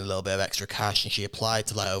getting in a little bit of extra cash, and she applied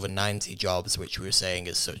to like over 90 jobs, which we were saying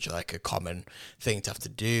is such like a common thing to have to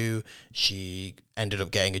do. She ended up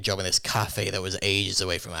getting a job in this cafe that was ages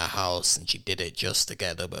away from her house, and she did it just to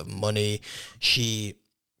get a little bit of money. She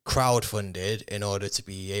crowdfunded in order to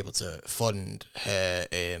be able to fund her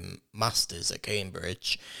masters at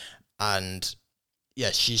Cambridge, and yeah,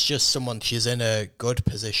 she's in a good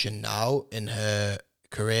position now in her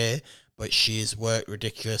career, but she's worked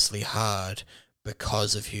ridiculously hard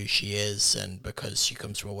because of who she is and because she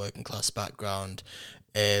comes from a working class background.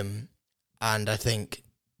 And I think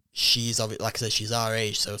she's, like I said, she's our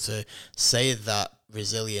age, so to say that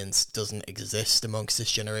resilience doesn't exist amongst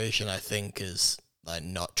this generation, I think is like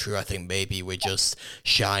not true. I think maybe we're just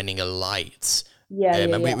shining a light.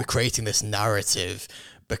 We're creating this narrative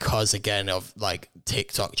because, again, of like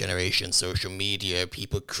TikTok generation, social media,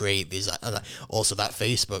 people create these, also that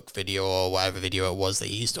Facebook video or whatever video it was that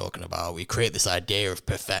he's talking about, we create this idea of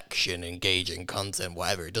perfection, engaging content,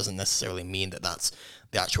 whatever. It doesn't necessarily mean that that's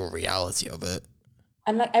the actual reality of it.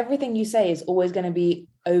 And like everything you say is always going to be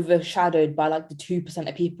overshadowed by like the 2%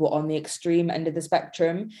 of people on the extreme end of the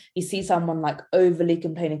spectrum. You see someone like overly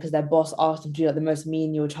complaining because their boss asked them to do like the most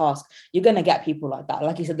menial task. You're going to get people like that.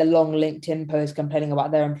 Like you said, the long LinkedIn post complaining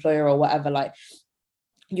about their employer or whatever, like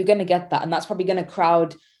you're going to get that. And that's probably going to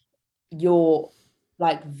crowd your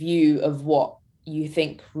like view of what you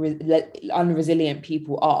think unresilient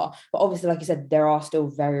people are. But obviously, like you said, there are still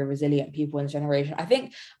very resilient people in this generation. I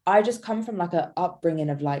think I just come from like an upbringing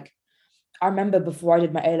of like, I remember before I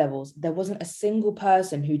did my A-levels, there wasn't a single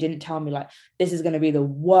person who didn't tell me like, this is going to be the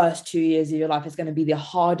worst 2 years of your life. It's going to be the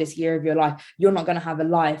hardest year of your life. You're not going to have a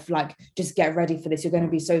life. Like, just get ready for this. You're going to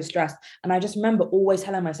be so stressed. And I just remember always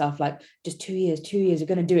telling myself like, just 2 years, you're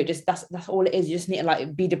going to do it. Just that's all it is. You just need to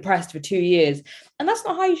like be depressed for 2 years. And that's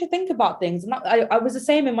not how you should think about things. And I was the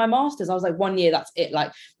same in my master's. I was like, 1 year, that's it.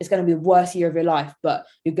 Like, it's going to be the worst year of your life, but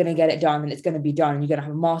you're going to get it done and it's going to be done. And you're going to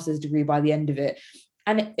have a master's degree by the end of it.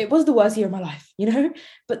 And it was the worst year of my life, you know,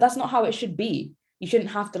 but that's not how it should be. You shouldn't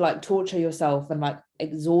have to like torture yourself and like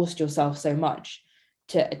exhaust yourself so much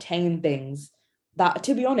to attain things that,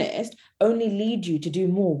 to be honest, only lead you to do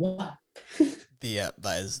more work. Yeah,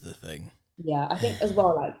 that is the thing. Yeah, I think as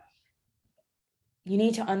well, like, you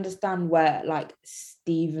need to understand where like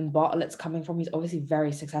Stephen Bartlett's coming from. He's obviously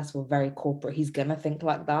very successful, very corporate. He's gonna think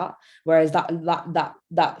like that. Whereas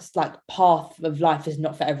that's like path of life is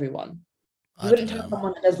not for everyone. You wouldn't tell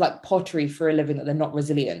someone that does like pottery for a living that they're not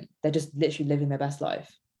resilient. They're just literally living their best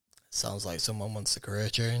life. Sounds like someone wants a career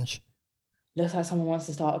change. Looks like someone wants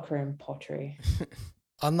to start a career in pottery.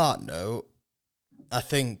 On that note, I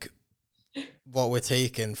think what we're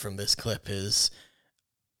taking from this clip is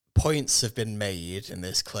points have been made in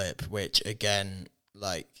this clip, which again,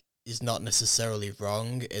 like, is not necessarily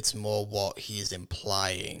wrong. It's more what he's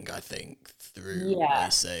implying, I think, through what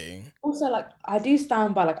he's saying. Also, like, I do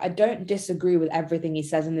stand by, like, I don't disagree with everything he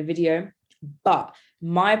says in the video, but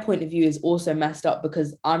my point of view is also messed up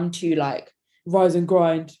because I'm too, like, rise and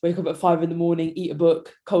grind, wake up at 5 a.m, eat a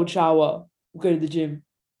book, cold shower, go to the gym,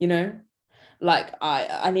 you know? Like,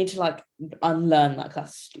 I need to, like, unlearn, like,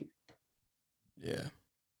 that's stupid. Yeah.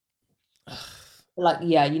 Like,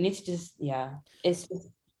 yeah, you need to just, yeah, it's just,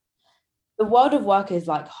 the world of work is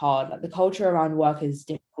like hard. Like the culture around work is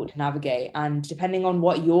difficult to navigate. And depending on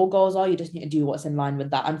what your goals are, you just need to do what's in line with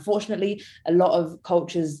that. Unfortunately, a lot of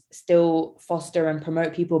cultures still foster and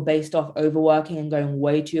promote people based off overworking and going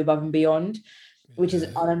way too above and beyond, which is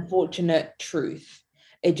an unfortunate truth.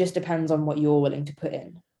 It just depends on what you're willing to put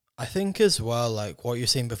in. I think as well, like what you're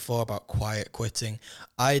saying before about quiet quitting,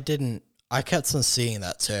 I kept on seeing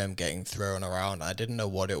that term getting thrown around. I didn't know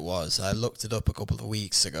what it was. I looked it up a couple of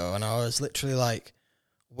weeks ago and I was literally like,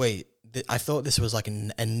 wait, I thought this was like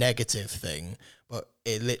a negative thing, but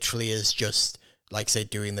it literally is just like, say,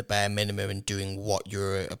 doing the bare minimum and doing what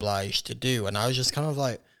you're obliged to do. And I was just kind of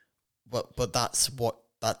like, but that's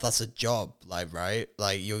that's a job, like, right?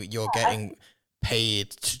 Like you're getting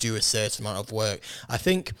paid to do a certain amount of work. I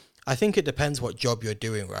think it depends what job you're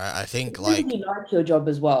doing, right? I think like you like your job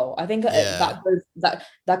as well. I think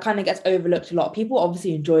that kind of gets overlooked a lot. People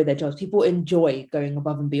obviously enjoy their jobs. People enjoy going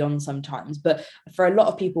above and beyond sometimes, but for a lot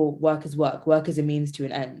of people, work is work. Work is a means to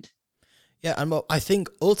an end. Yeah, and I think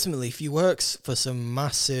ultimately, if you work for some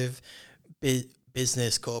massive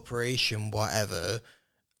business corporation, whatever,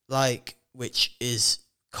 like which is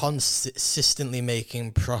consistently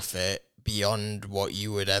making profit beyond what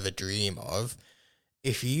you would ever dream of,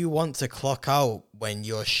 if you want to clock out when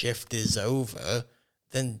your shift is over,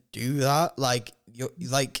 then do that. Like you're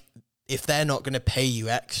like, if they're not going to pay you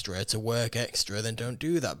extra to work extra, then don't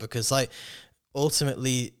do that, because like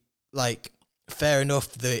ultimately, like, fair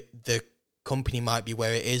enough, the company might be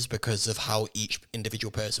where it is because of how each individual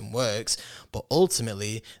person works, but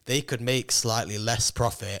ultimately they could make slightly less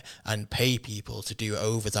profit and pay people to do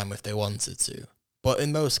overtime if they wanted to. But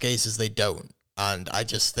in most cases they don't. And I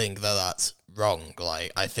just think that that's wrong.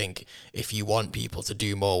 Like, I think if you want people to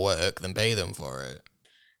do more work, then pay them for it.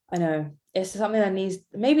 I know. It's something that needs,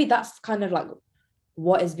 maybe that's kind of like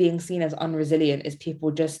what is being seen as unresilient, is people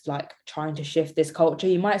just like trying to shift this culture.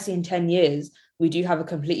 You might see in 10 years, we do have a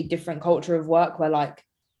completely different culture of work where like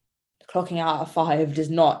clocking out at 5 does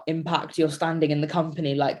not impact your standing in the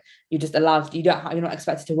company. Like you're just allowed, you're not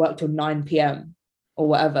expected to work till 9 p.m. or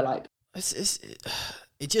whatever. Like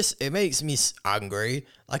it makes me angry.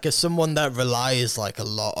 Like, as someone that relies like a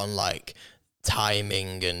lot on like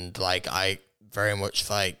timing, and like I very much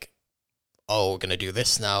like, oh, we're gonna do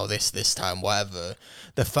this now, this time, whatever.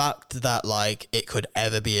 The fact that like it could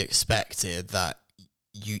ever be expected that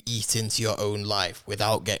you eat into your own life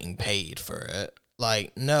without getting paid for it,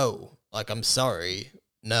 like, no, like, I'm sorry,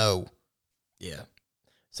 no. Yeah.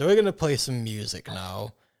 So we're gonna play some music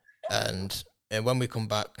now, and when we come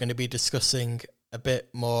back, we're gonna be discussing a bit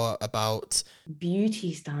more about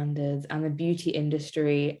beauty standards and the beauty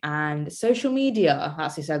industry and social media.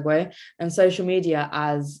 That's the segue. And social media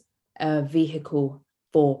as a vehicle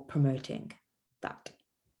for promoting that.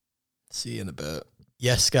 See you in a bit.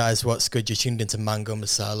 Yes, guys, what's good? You're tuned into Mango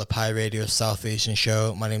Masala, Pi Radio South Asian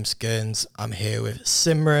show. My name's Gurns. I'm here with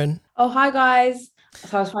Simran. Oh, hi, guys.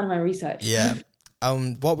 So I was finding my research. Yeah.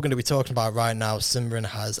 What we're going to be talking about right now, Simran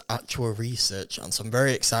has actual research, and so I'm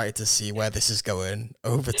very excited to see where this is going.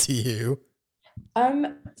 Over to you.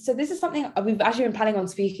 So this is something we've actually been planning on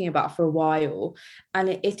speaking about for a while, and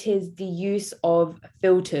it is the use of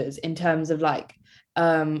filters in terms of like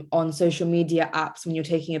on social media apps when you're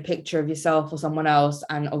taking a picture of yourself or someone else,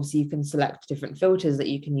 and obviously you can select different filters that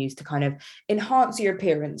you can use to kind of enhance your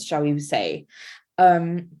appearance, shall we say.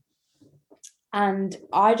 And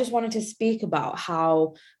I just wanted to speak about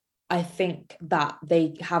how I think that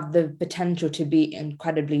they have the potential to be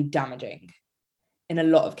incredibly damaging in a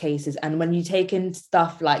lot of cases. And when you take in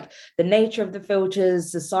stuff like the nature of the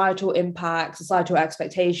filters, societal impact, societal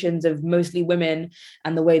expectations of mostly women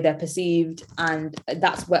and the way they're perceived, and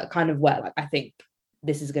that's where like I think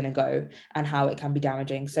this is going to go and how it can be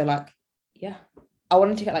damaging. So like, yeah, I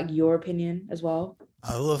wanted to get like your opinion as well.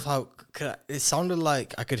 I love how it sounded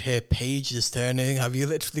like I could hear pages turning. Have you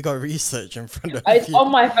literally got research in front of you? It's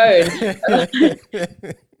on my phone.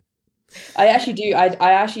 I actually do.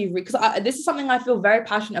 I actually, because this is something I feel very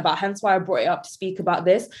passionate about, hence why I brought it up to speak about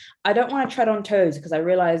this. I don't want to tread on toes because I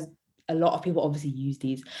realize a lot of people obviously use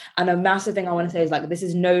these. And a massive thing I want to say is like, this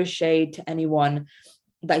is no shade to anyone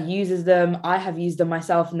that uses them. I have used them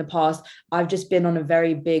myself in the past. I've just been on a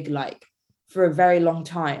very big, like, for a very long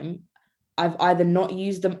time, I've either not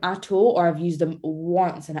used them at all or I've used them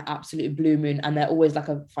once in an absolute blue moon, and they're always like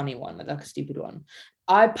a funny one, like a stupid one.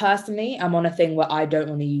 I personally am on a thing where I don't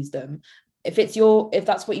want to use them. If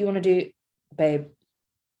that's what you want to do, babe,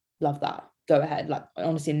 love that. Go ahead. Like,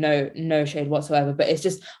 honestly, no shade whatsoever. But it's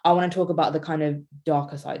just, I want to talk about the kind of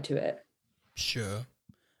darker side to it. Sure.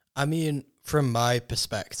 I mean, from my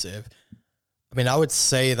perspective, I mean, I would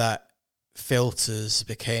say that filters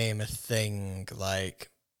became a thing, like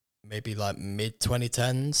maybe like mid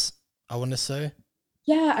 2010s, I want to say.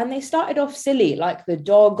 Yeah, and they started off silly, like the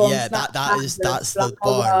dog on Yeah, Snapchat, that's the the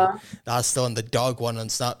one. flower. That's the one, the dog one on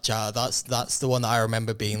Snapchat. That's the one that I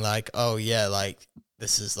remember being like, oh yeah, like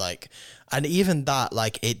this is like, and even that,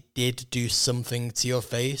 like it did do something to your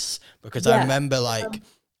face, because I Yeah. remember like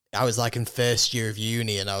I was like in first year of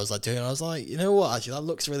uni and I was like doing, I was like, you know what, actually that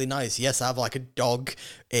looks really nice. Yes, I have like a dog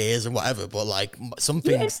ears and whatever, but like You were in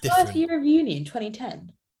something's first different. year of uni in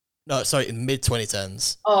 2010. No, sorry, in mid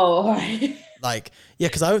 2010s. Oh, all right. Like, yeah,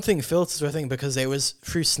 because I don't think filters were a thing, because it was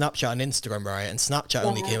through Snapchat and Instagram, right? And Snapchat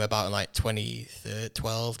only Yeah. came about in like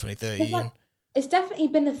 2012, It's like 2013. it's definitely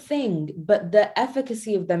been a thing, but the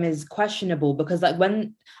efficacy of them is questionable because like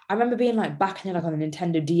when I remember being like back in like on the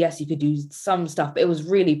Nintendo DS, you could do some stuff, but it was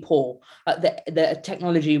really poor. Like the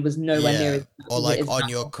technology was nowhere near Yeah. as Or as it like is on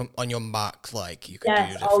your now. on your Mac, like you could do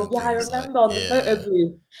Yes. Oh different yeah, I things. Like, remember on the photo yeah,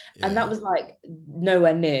 booth, and that yeah, was like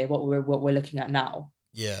nowhere near what we're looking at now.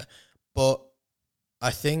 yeah. But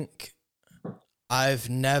I think I've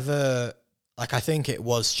never, like, I think it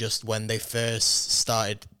was just when they first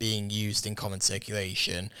started being used in common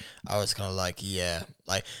circulation, I was kind of like, yeah,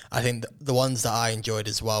 like, I think the ones that I enjoyed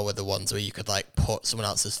as well were the ones where you could, like, put someone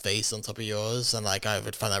else's face on top of yours, and, like, I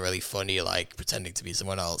would find that really funny, like, pretending to be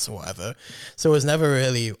someone else or whatever. So it was never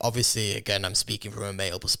really, obviously, again, I'm speaking from a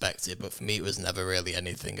male perspective, but for me, it was never really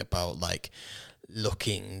anything about, like,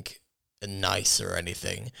 looking nice or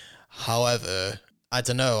anything. However, I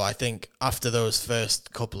don't know. I think after those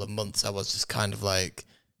first couple of months, I was just kind of like,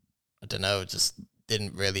 I don't know, just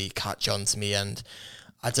didn't really catch on to me, and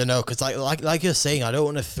I don't know, because like you're saying, I don't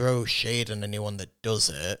want to throw shade on anyone that does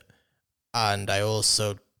it, and I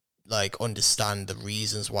also like understand the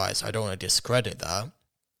reasons why, so I don't want to discredit that.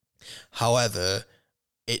 However,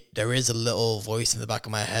 there is a little voice in the back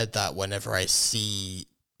of my head that whenever I see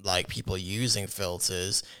like people using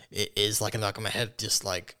filters, it is like in the back of my head, just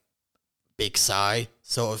like big sigh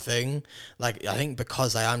sort of thing. Like I think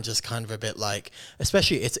because I am just kind of a bit like,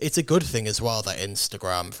 especially it's a good thing as well that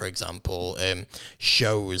Instagram, for example,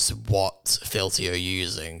 shows what filter you're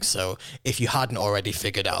using. So if you hadn't already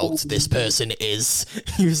figured out this person is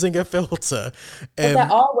using a filter, But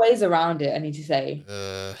there are ways around it, I need to say.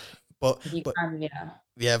 uh, but You but can, yeah.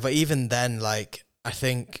 yeah, but even then, like I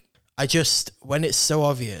think I just, when it's so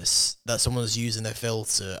obvious that someone's using a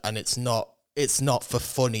filter and it's not for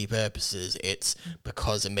funny purposes, it's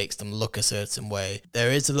because it makes them look a certain way.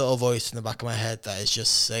 There is a little voice in the back of my head that is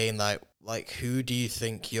just saying like who do you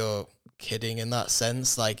think you're kidding in that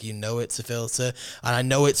sense? Like, you know it's a filter, and I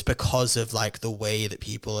know it's because of like the way that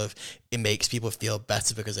it makes people feel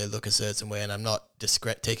better because they look a certain way, and I'm not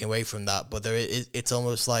taking away from that, but it's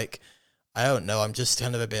almost like, I don't know, I'm just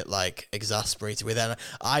kind of a bit like exasperated with it.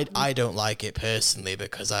 And I don't like it personally,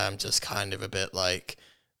 because I am just kind of a bit like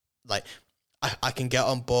I can get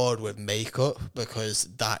on board with makeup, because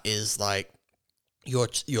that is like you're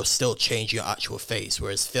still changing your actual face,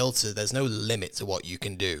 whereas filter, there's no limit to what you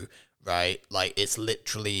can do, right? Like it's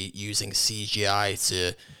literally using CGI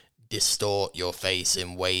to distort your face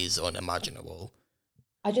in ways unimaginable.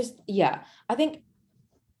 Yeah, I think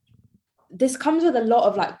this comes with a lot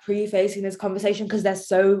of like prefacing this conversation because they're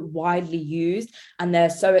so widely used and they're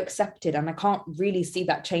so accepted, and I can't really see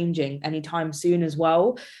that changing anytime soon as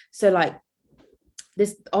well. So like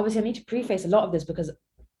this, obviously I need to preface a lot of this because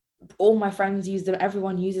all my friends use them,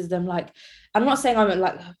 everyone uses them. Like, I'm not saying I'm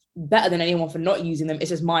like better than anyone for not using them, it's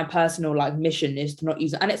just my personal like mission is to not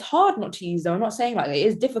use them, and it's hard not to use them. I'm not saying like it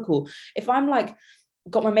is difficult. If I'm like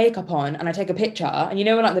got my makeup on and I take a picture, and you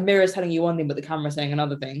know when like the mirror is telling you one thing but the camera's saying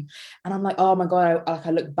another thing, and I'm like, oh my god, I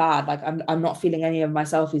look bad, like I'm not feeling any of my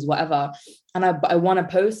selfies, whatever, and I want to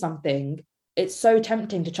post something, it's so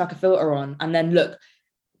tempting to chuck a filter on and then look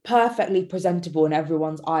perfectly presentable in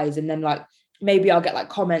everyone's eyes, and then like maybe I'll get like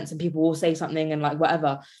comments and people will say something and like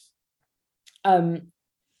whatever.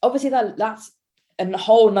 Obviously that's a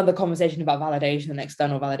whole nother conversation about validation and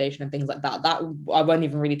external validation and things like that I won't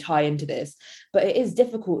even really tie into this, but it is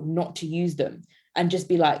difficult not to use them and just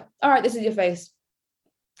be like, all right, this is your face,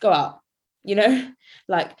 go out, you know.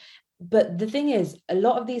 Like, but the thing is, a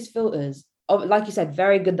lot of these filters, like you said,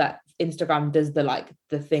 very good that Instagram does the like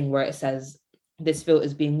the thing where it says this filter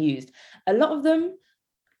is being used. A lot of them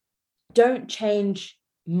don't change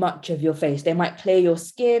much of your face. They might clear your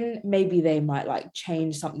skin, maybe they might like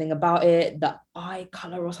change something about it, the eye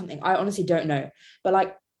color or something, I honestly don't know, but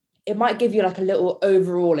like it might give you like a little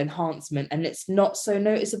overall enhancement and it's not so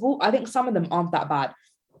noticeable. I think some of them aren't that bad,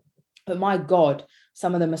 but my god,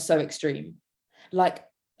 some of them are so extreme. Like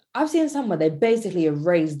I've seen some where they basically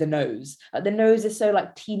erase the nose. Like the nose is so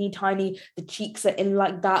like teeny tiny, the cheeks are in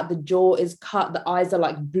like that, the jaw is cut, the eyes are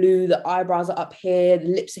like blue, the eyebrows are up here, the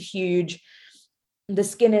lips are huge, the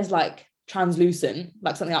skin is like translucent,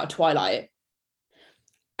 like something out of Twilight.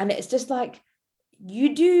 And it's just like,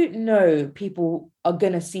 you do know people are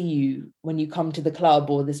gonna see you when you come to the club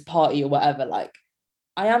or this party or whatever. Like,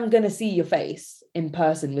 I am gonna see your face in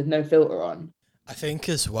person with no filter on. I think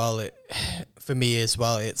as well, for me as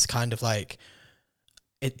well, it's kind of like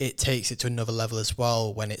it takes it to another level as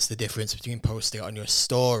well when it's the difference between posting it on your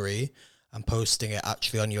story and posting it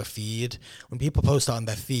actually on your feed. When people post it on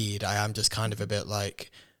their feed, I am just kind of a bit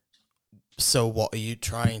like, so what are you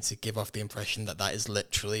trying to give off the impression that is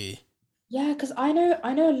literally... Yeah, because I know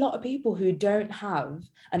a lot of people who don't have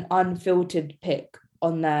an unfiltered pic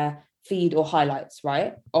on their feed or highlights,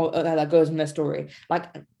 right? Or that goes on their story. Like,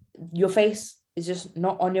 your face is just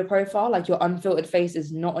not on your profile. Like, your unfiltered face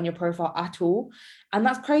is not on your profile at all. And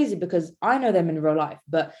that's crazy because I know them in real life,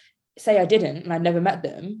 but say I didn't and I never met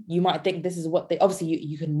them, you might think this is what they, obviously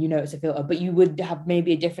you can, it's a filter, but you would have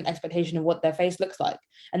maybe a different expectation of what their face looks like.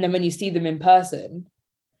 And then when you see them in person,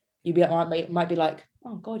 you'd be like, might be like,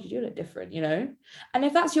 oh God, you do look different, And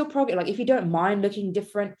if that's your prerogative, like if you don't mind looking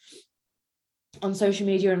different on social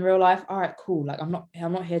media in real life, all right, cool. Like I'm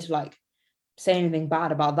not here to like say anything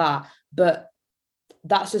bad about that, but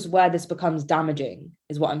that's just where this becomes damaging,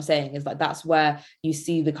 is what I'm saying. Is like, that's where you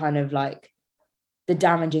see the kind of like the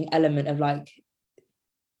damaging element of like,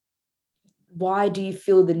 why do you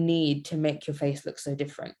feel the need to make your face look so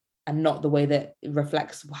different and not the way that it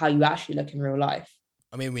reflects how you actually look in real life?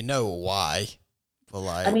 I mean, we know why, but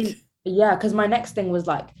like... I mean, yeah, because my next thing was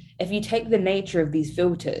like, if you take the nature of these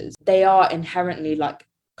filters, they are inherently like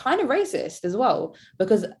kind of racist as well,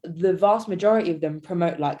 because the vast majority of them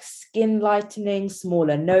promote like skin lightening,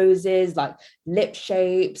 smaller noses, like lip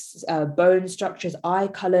shapes, bone structures, eye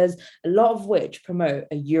colors, a lot of which promote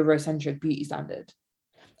a Eurocentric beauty standard.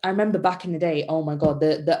 I remember back in the day, oh my God,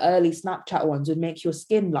 the early Snapchat ones would make your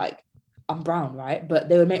skin like, I'm brown, right? But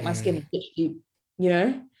they would make my skin literally,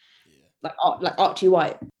 like archy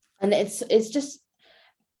white. And it's just,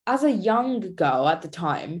 as a young girl at the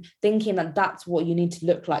time, thinking that that's what you need to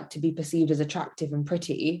look like to be perceived as attractive and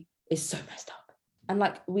pretty is so messed up. And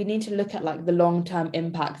like, we need to look at like the long-term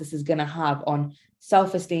impact this is going to have on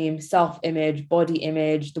self-esteem, self-image, body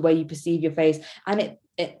image, the way you perceive your face. And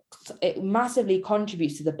it massively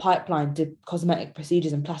contributes to the pipeline to cosmetic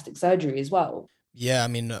procedures and plastic surgery as well. Yeah, I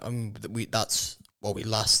mean, that's what we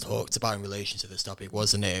last talked about in relation to this topic,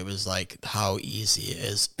 wasn't it? It was like how easy it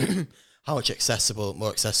is, how much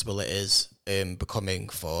more accessible it is becoming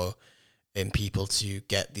for people to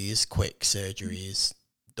get these quick surgeries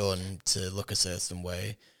done to look a certain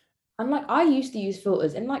way. And like, I used to use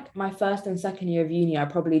filters in like my first and second year of uni. I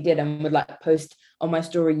probably did, and would like post on my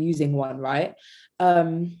story using one, right?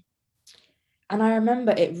 And I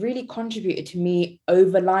remember it really contributed to me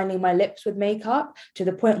overlining my lips with makeup to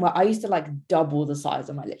the point where I used to like double the size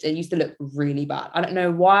of my lips. It used to look really bad. I don't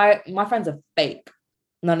know why. My friends are fake.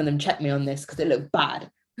 None of them checked me on this because it looked bad.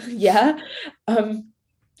 Yeah.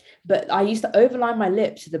 But I used to overline my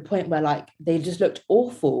lips to the point where like they just looked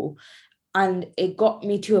awful. And it got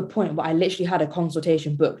me to a point where I literally had a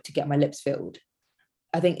consultation booked to get my lips filled.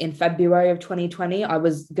 I think in February of 2020, I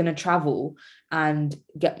was going to travel and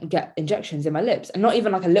get injections in my lips. And not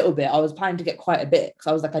even like a little bit. I was planning to get quite a bit because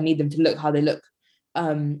I was like, I need them to look how they look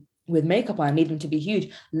with makeup on. I need them to be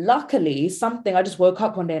huge. Luckily, I just woke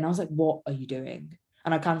up one day and I was like, what are you doing?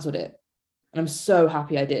 And I cancelled it. And I'm so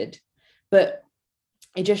happy I did. But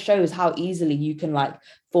it just shows how easily you can like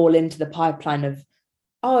fall into the pipeline of,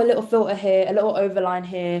 oh, a little filter here, a little overline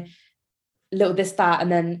here, a little this, that,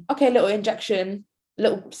 and then, okay, a little injection,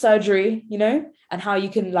 little surgery, and how you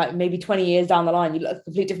can like maybe 20 years down the line, you look a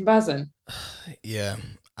completely different person. Yeah,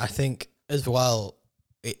 I think as well,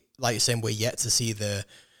 like you're saying, we're yet to see the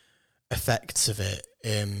effects of it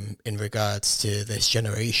in regards to this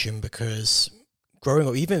generation, because growing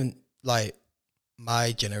up, even like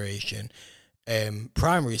my generation,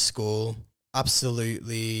 primary school,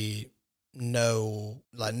 absolutely no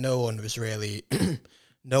one was really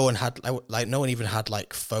no one even had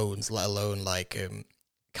like phones, let alone like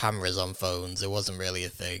cameras on phones. It wasn't really a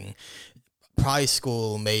thing. Primary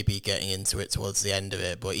school, maybe getting into it towards the end of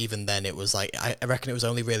it, but even then it was like, I reckon it was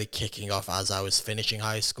only really kicking off as I was finishing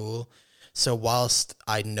high school. So whilst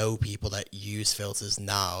I know people that use filters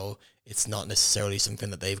now, it's not necessarily something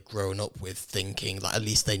that they've grown up with thinking. Like, at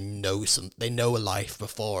least they know a life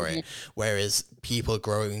before it. Whereas people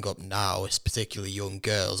growing up now, particularly young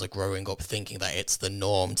girls, are growing up thinking that it's the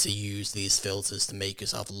norm to use these filters to make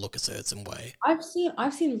yourself look a certain way. I've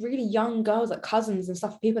seen really young girls, like cousins and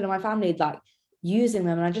stuff, people in my family, like using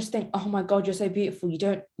them, and I just think, oh my God, you're so beautiful. You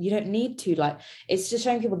don't need to. Like, it's just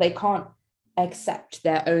showing people they can't accept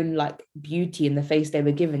their own like beauty in the face they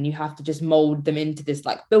were given. You have to just mold them into this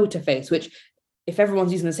like filter face, which if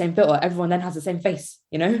everyone's using the same filter, everyone then has the same face,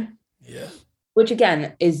 you know? Yeah. Which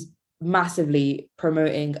again is massively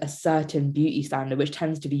promoting a certain beauty standard, which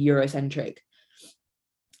tends to be Eurocentric.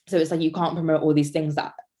 So it's like you can't promote all these things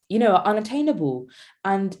that, you know, are unattainable.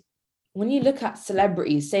 And when you look at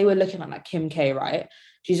celebrities, say we're looking at like Kim K, right?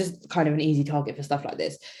 She's just kind of an easy target for stuff like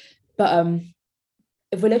this. But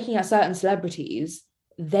if we're looking at certain celebrities,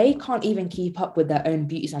 they can't even keep up with their own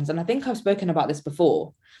beauty standards. And I think I've spoken about this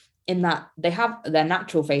before, in that they have their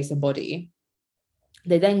natural face and body.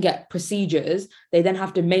 They then get procedures. They then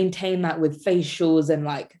have to maintain that with facials and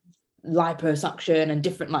like liposuction and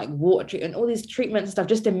different like water treatment, all these treatments and stuff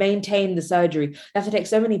just to maintain the surgery. They have to take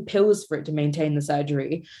so many pills for it to maintain the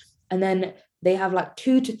surgery. And then they have like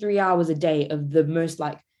 2 to 3 hours a day of the most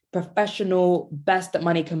like professional, best that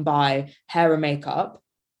money can buy hair and makeup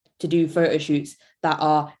to do photo shoots that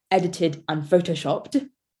are edited and photoshopped.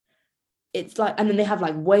 It's like, and then they have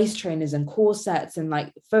like waist trainers and corsets and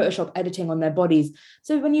like Photoshop editing on their bodies.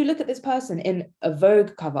 So when you look at this person in a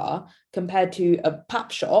Vogue cover compared to a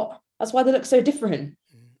pap shot, that's why they look so different.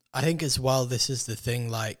 I think as well, this is the thing,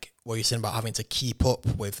 like what you're saying about having to keep up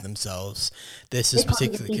with themselves. This is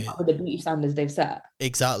particularly keep up with the beauty standards they've set.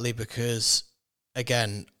 Exactly, because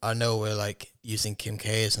again, I know we're like using Kim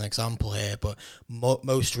K as an example here, but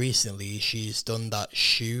most recently she's done that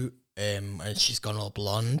shoot, and she's gone all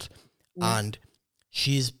blonde, and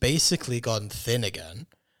she's basically gone thin again.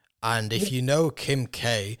 And if you know Kim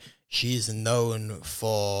K, she's known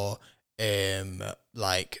for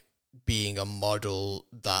like being a model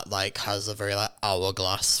that like has a very like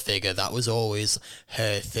hourglass figure. That was always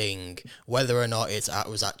her thing. Whether or not it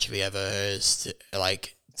was actually ever hers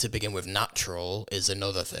to begin with natural is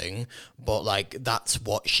another thing, but like that's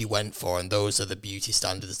what she went for, and those are the beauty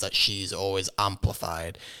standards that she's always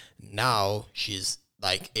amplified. Now she's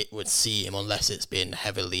like, it would seem, unless it's been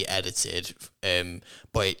heavily edited,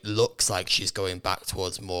 but it looks like she's going back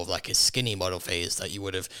towards more of like a skinny model phase that you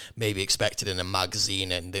would have maybe expected in a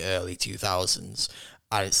magazine in the early 2000s.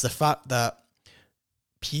 And it's the fact that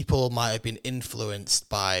people might have been influenced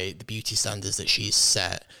by the beauty standards that she's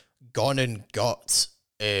set, gone and got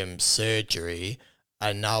surgery,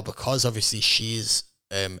 and now because obviously she's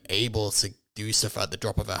able to do stuff at the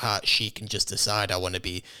drop of a hat, she can just decide, I want to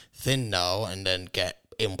be thin now, and then get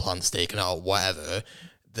implants taken out, whatever.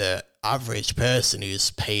 The average person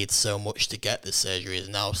who's paid so much to get the surgery is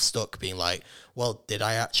now stuck being like, well, did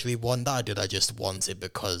I actually want that, or did I just want it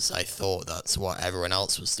because I thought that's what everyone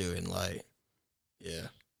else was doing? Like, yeah.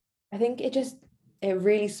 I think it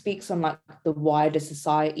really speaks on like the wider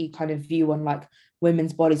society kind of view on like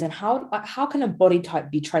women's bodies, and how can a body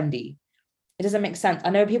type be trendy? It doesn't make sense.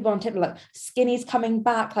 I know people on TikTok like skinny's coming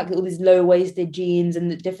back, like all these low-waisted jeans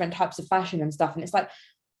and the different types of fashion and stuff. And it's like,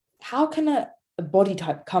 how can a body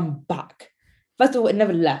type come back? First of all, it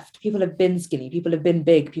never left. People have been skinny, people have been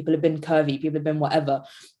big, people have been curvy, people have been whatever.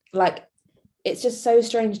 Like, it's just so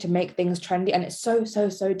strange to make things trendy, and it's so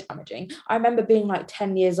damaging. I remember being like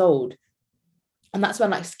 10 years old, and that's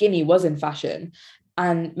when like skinny was in fashion,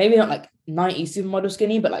 and maybe not like 90s supermodel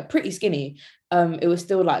skinny, but like pretty skinny. It was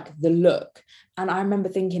still like the look. And I remember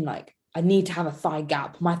thinking like, I need to have a thigh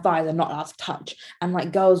gap. My thighs are not allowed to touch. And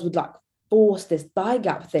like girls would like force this thigh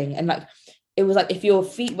gap thing. And like, it was like if your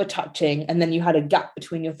feet were touching and then you had a gap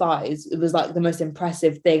between your thighs, it was like the most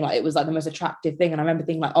impressive thing. Like it was like the most attractive thing. And I remember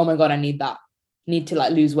thinking like, oh my God, I need that. I need to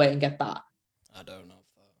like lose weight and get that. I don't know.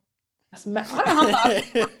 I don't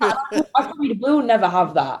have that. I probably will never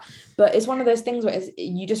have that. But it's one of those things where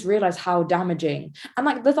you just realize how damaging. And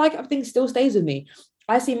like the thigh gap thing still stays with me.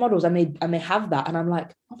 I see models and they have that, and I'm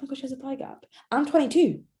like, oh my gosh, there's a thigh gap. I'm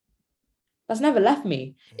 22. That's never left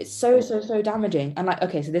me. It's so damaging. And like,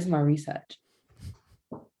 okay, so this is my research.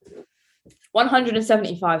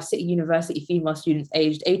 175 City University female students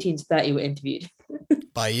aged 18 to 30 were interviewed.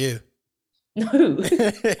 By you? No.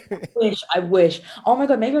 I wish. Oh my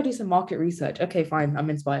God, maybe I'll do some market research. Okay, fine. I'm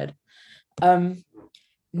inspired.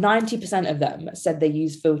 90% of them said they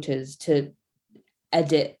use filters to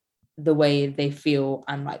edit the way they feel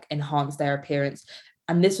and like enhance their appearance.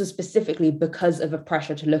 And this was specifically because of a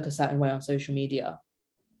pressure to look a certain way on social media.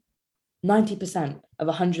 90% of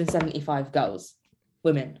 175 girls,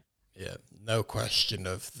 women. Yeah, no question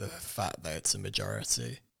of the fact that it's a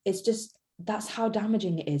majority. It's just, that's how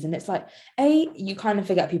damaging it is. And it's like, A, you kind of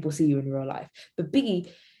forget people see you in real life, but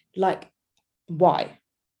B, like, why?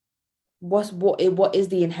 What is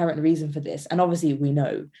the inherent reason for this? And obviously we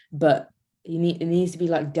know, but it needs to be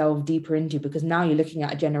like delved deeper into, because now you're looking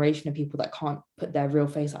at a generation of people that can't put their real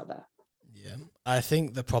face out there. Yeah, I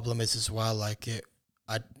think the problem is as well, like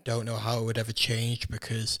I don't know how it would ever change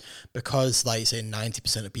because like say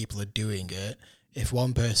 90% of people are doing it. If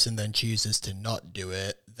one person then chooses to not do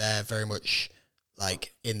it, they're very much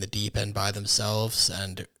like in the deep end by themselves,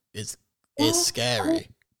 and it's scary.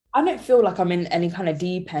 I don't feel like I'm in any kind of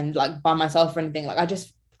deep end like by myself or anything. Like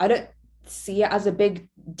I don't see it as a big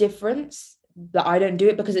difference that I don't do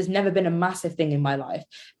it, because it's never been a massive thing in my life.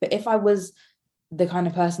 But if I was the kind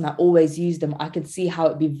of person that always used them, I could see how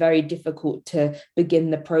it'd be very difficult to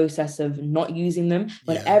begin the process of not using them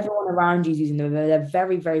when everyone around you is using them. They're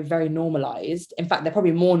very, very, very normalized. In fact, they're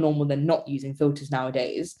probably more normal than not using filters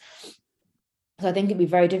nowadays. So I think it'd be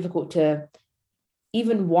very difficult to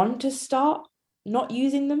even want to start not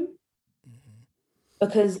using them,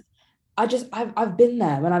 because I've been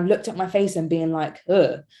there when I've looked at my face and being like,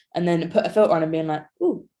 ugh, and then put a filter on and being like,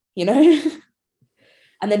 ooh, you know.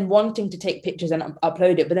 And then wanting to take pictures and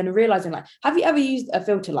upload it, but then realizing, like, have you ever used a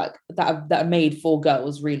filter like that are made for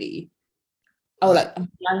girls, really? Oh, like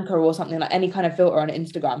Bianca or something, like any kind of filter on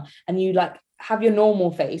Instagram, and you like have your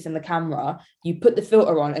normal face in the camera, you put the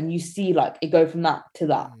filter on, and you see like it go from that to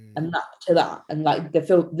that and that to that, and like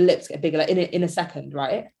the lips get bigger like in a second,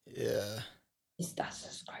 right? Yeah, that's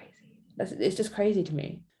just crazy. It's just crazy to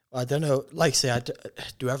me. I don't know. Like, say,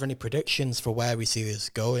 do you have any predictions for where we see this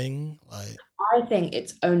going? Like, I think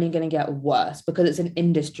it's only going to get worse because it's an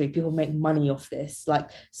industry. People make money off this. Like,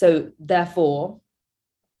 so therefore,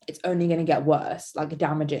 it's only going to get worse, like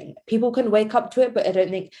damaging. People can wake up to it, but I don't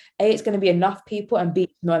think, A, it's going to be enough people, and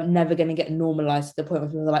B, never going to get normalized to the point where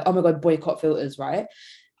people are like, oh my God, boycott filters, right?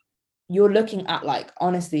 You're looking at, like,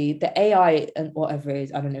 honestly, the AI and whatever it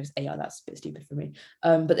is, I don't know if it's AI, that's a bit stupid for me.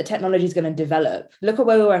 But the technology is going to develop. Look at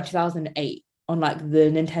where we were in 2008 on like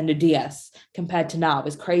the Nintendo DS compared to now.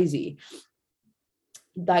 It's crazy.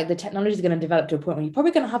 Like the technology is going to develop to a point where you're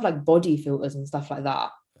probably going to have like body filters and stuff like that,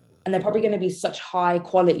 and they're probably going to be such high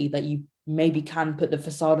quality that you maybe can put the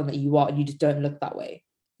facade on that you are, and you just don't look that way.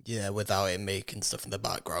 Yeah, without it making stuff in the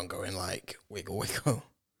background going like wiggle wiggle.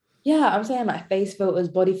 Yeah, I'm saying like face filters,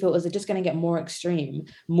 body filters are just going to get more extreme,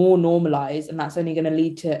 more normalized, and that's only going to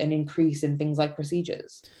lead to an increase in things like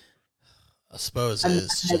procedures. I suppose and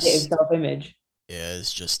it's negative just self-image. Yeah,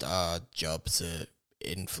 it's just our job to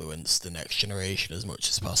influence the next generation as much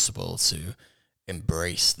as possible to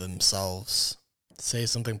embrace themselves. Say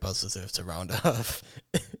something positive to round off.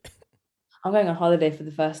 I'm going on holiday for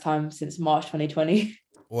the first time since March 2020.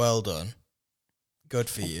 Well done. Good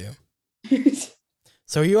for you.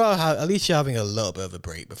 So you are at least you're having a little bit of a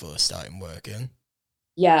break before starting working.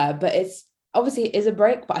 Yeah, but it's obviously it is a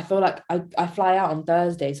break, but I feel like I fly out on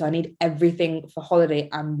Thursday, so I need everything for holiday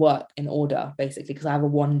and work in order, basically, because I have a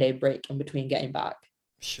 1 day break in between getting back.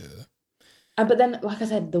 Sure. But then, like I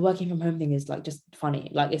said, the working from home thing is like just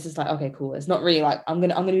funny. Like it's just like, okay, cool. It's not really like I'm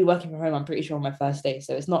gonna be working from home, I'm pretty sure, on my first day.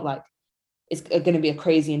 So it's not like it's gonna be a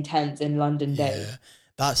crazy intense in London day. Yeah,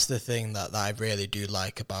 that's the thing that I really do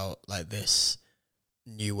like about like this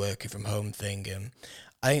new working from home thing. And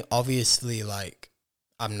I think obviously like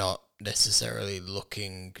I'm not necessarily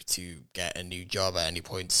looking to get a new job at any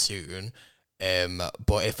point soon.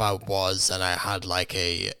 But if I was and I had like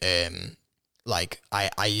a like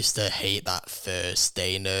I used to hate that first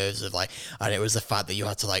day nerves of like, and it was the fact that you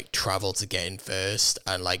had to like travel to get in first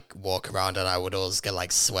and like walk around, and I would always get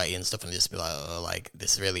like sweaty and stuff and just be like, oh, like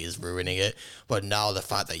this really is ruining it. But now the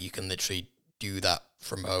fact that you can literally do that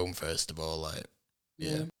from home, first of all, like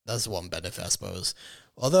yeah, that's one benefit I suppose.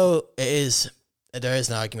 Although there is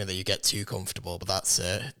an argument that you get too comfortable, but that's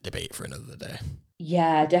a debate for another day.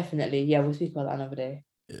 Yeah, definitely. Yeah, we'll speak about that another day.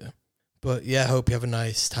 Yeah. But yeah, I hope you have a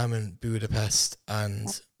nice time in Budapest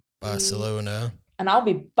and Barcelona. And I'll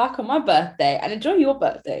be back on my birthday, and enjoy your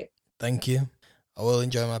birthday. Thank you. I will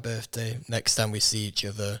enjoy my birthday. Next time we see each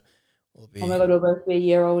other, we'll be... Oh my God, we'll both be a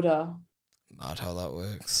year older. Mad how that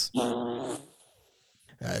works.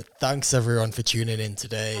 Thanks everyone for tuning in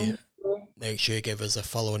today. Make sure you give us a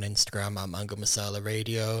follow on Instagram at Mango Masala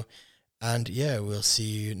Radio. And yeah, we'll see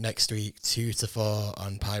you next week, 2 to 4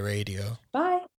 on Pi Radio. Bye.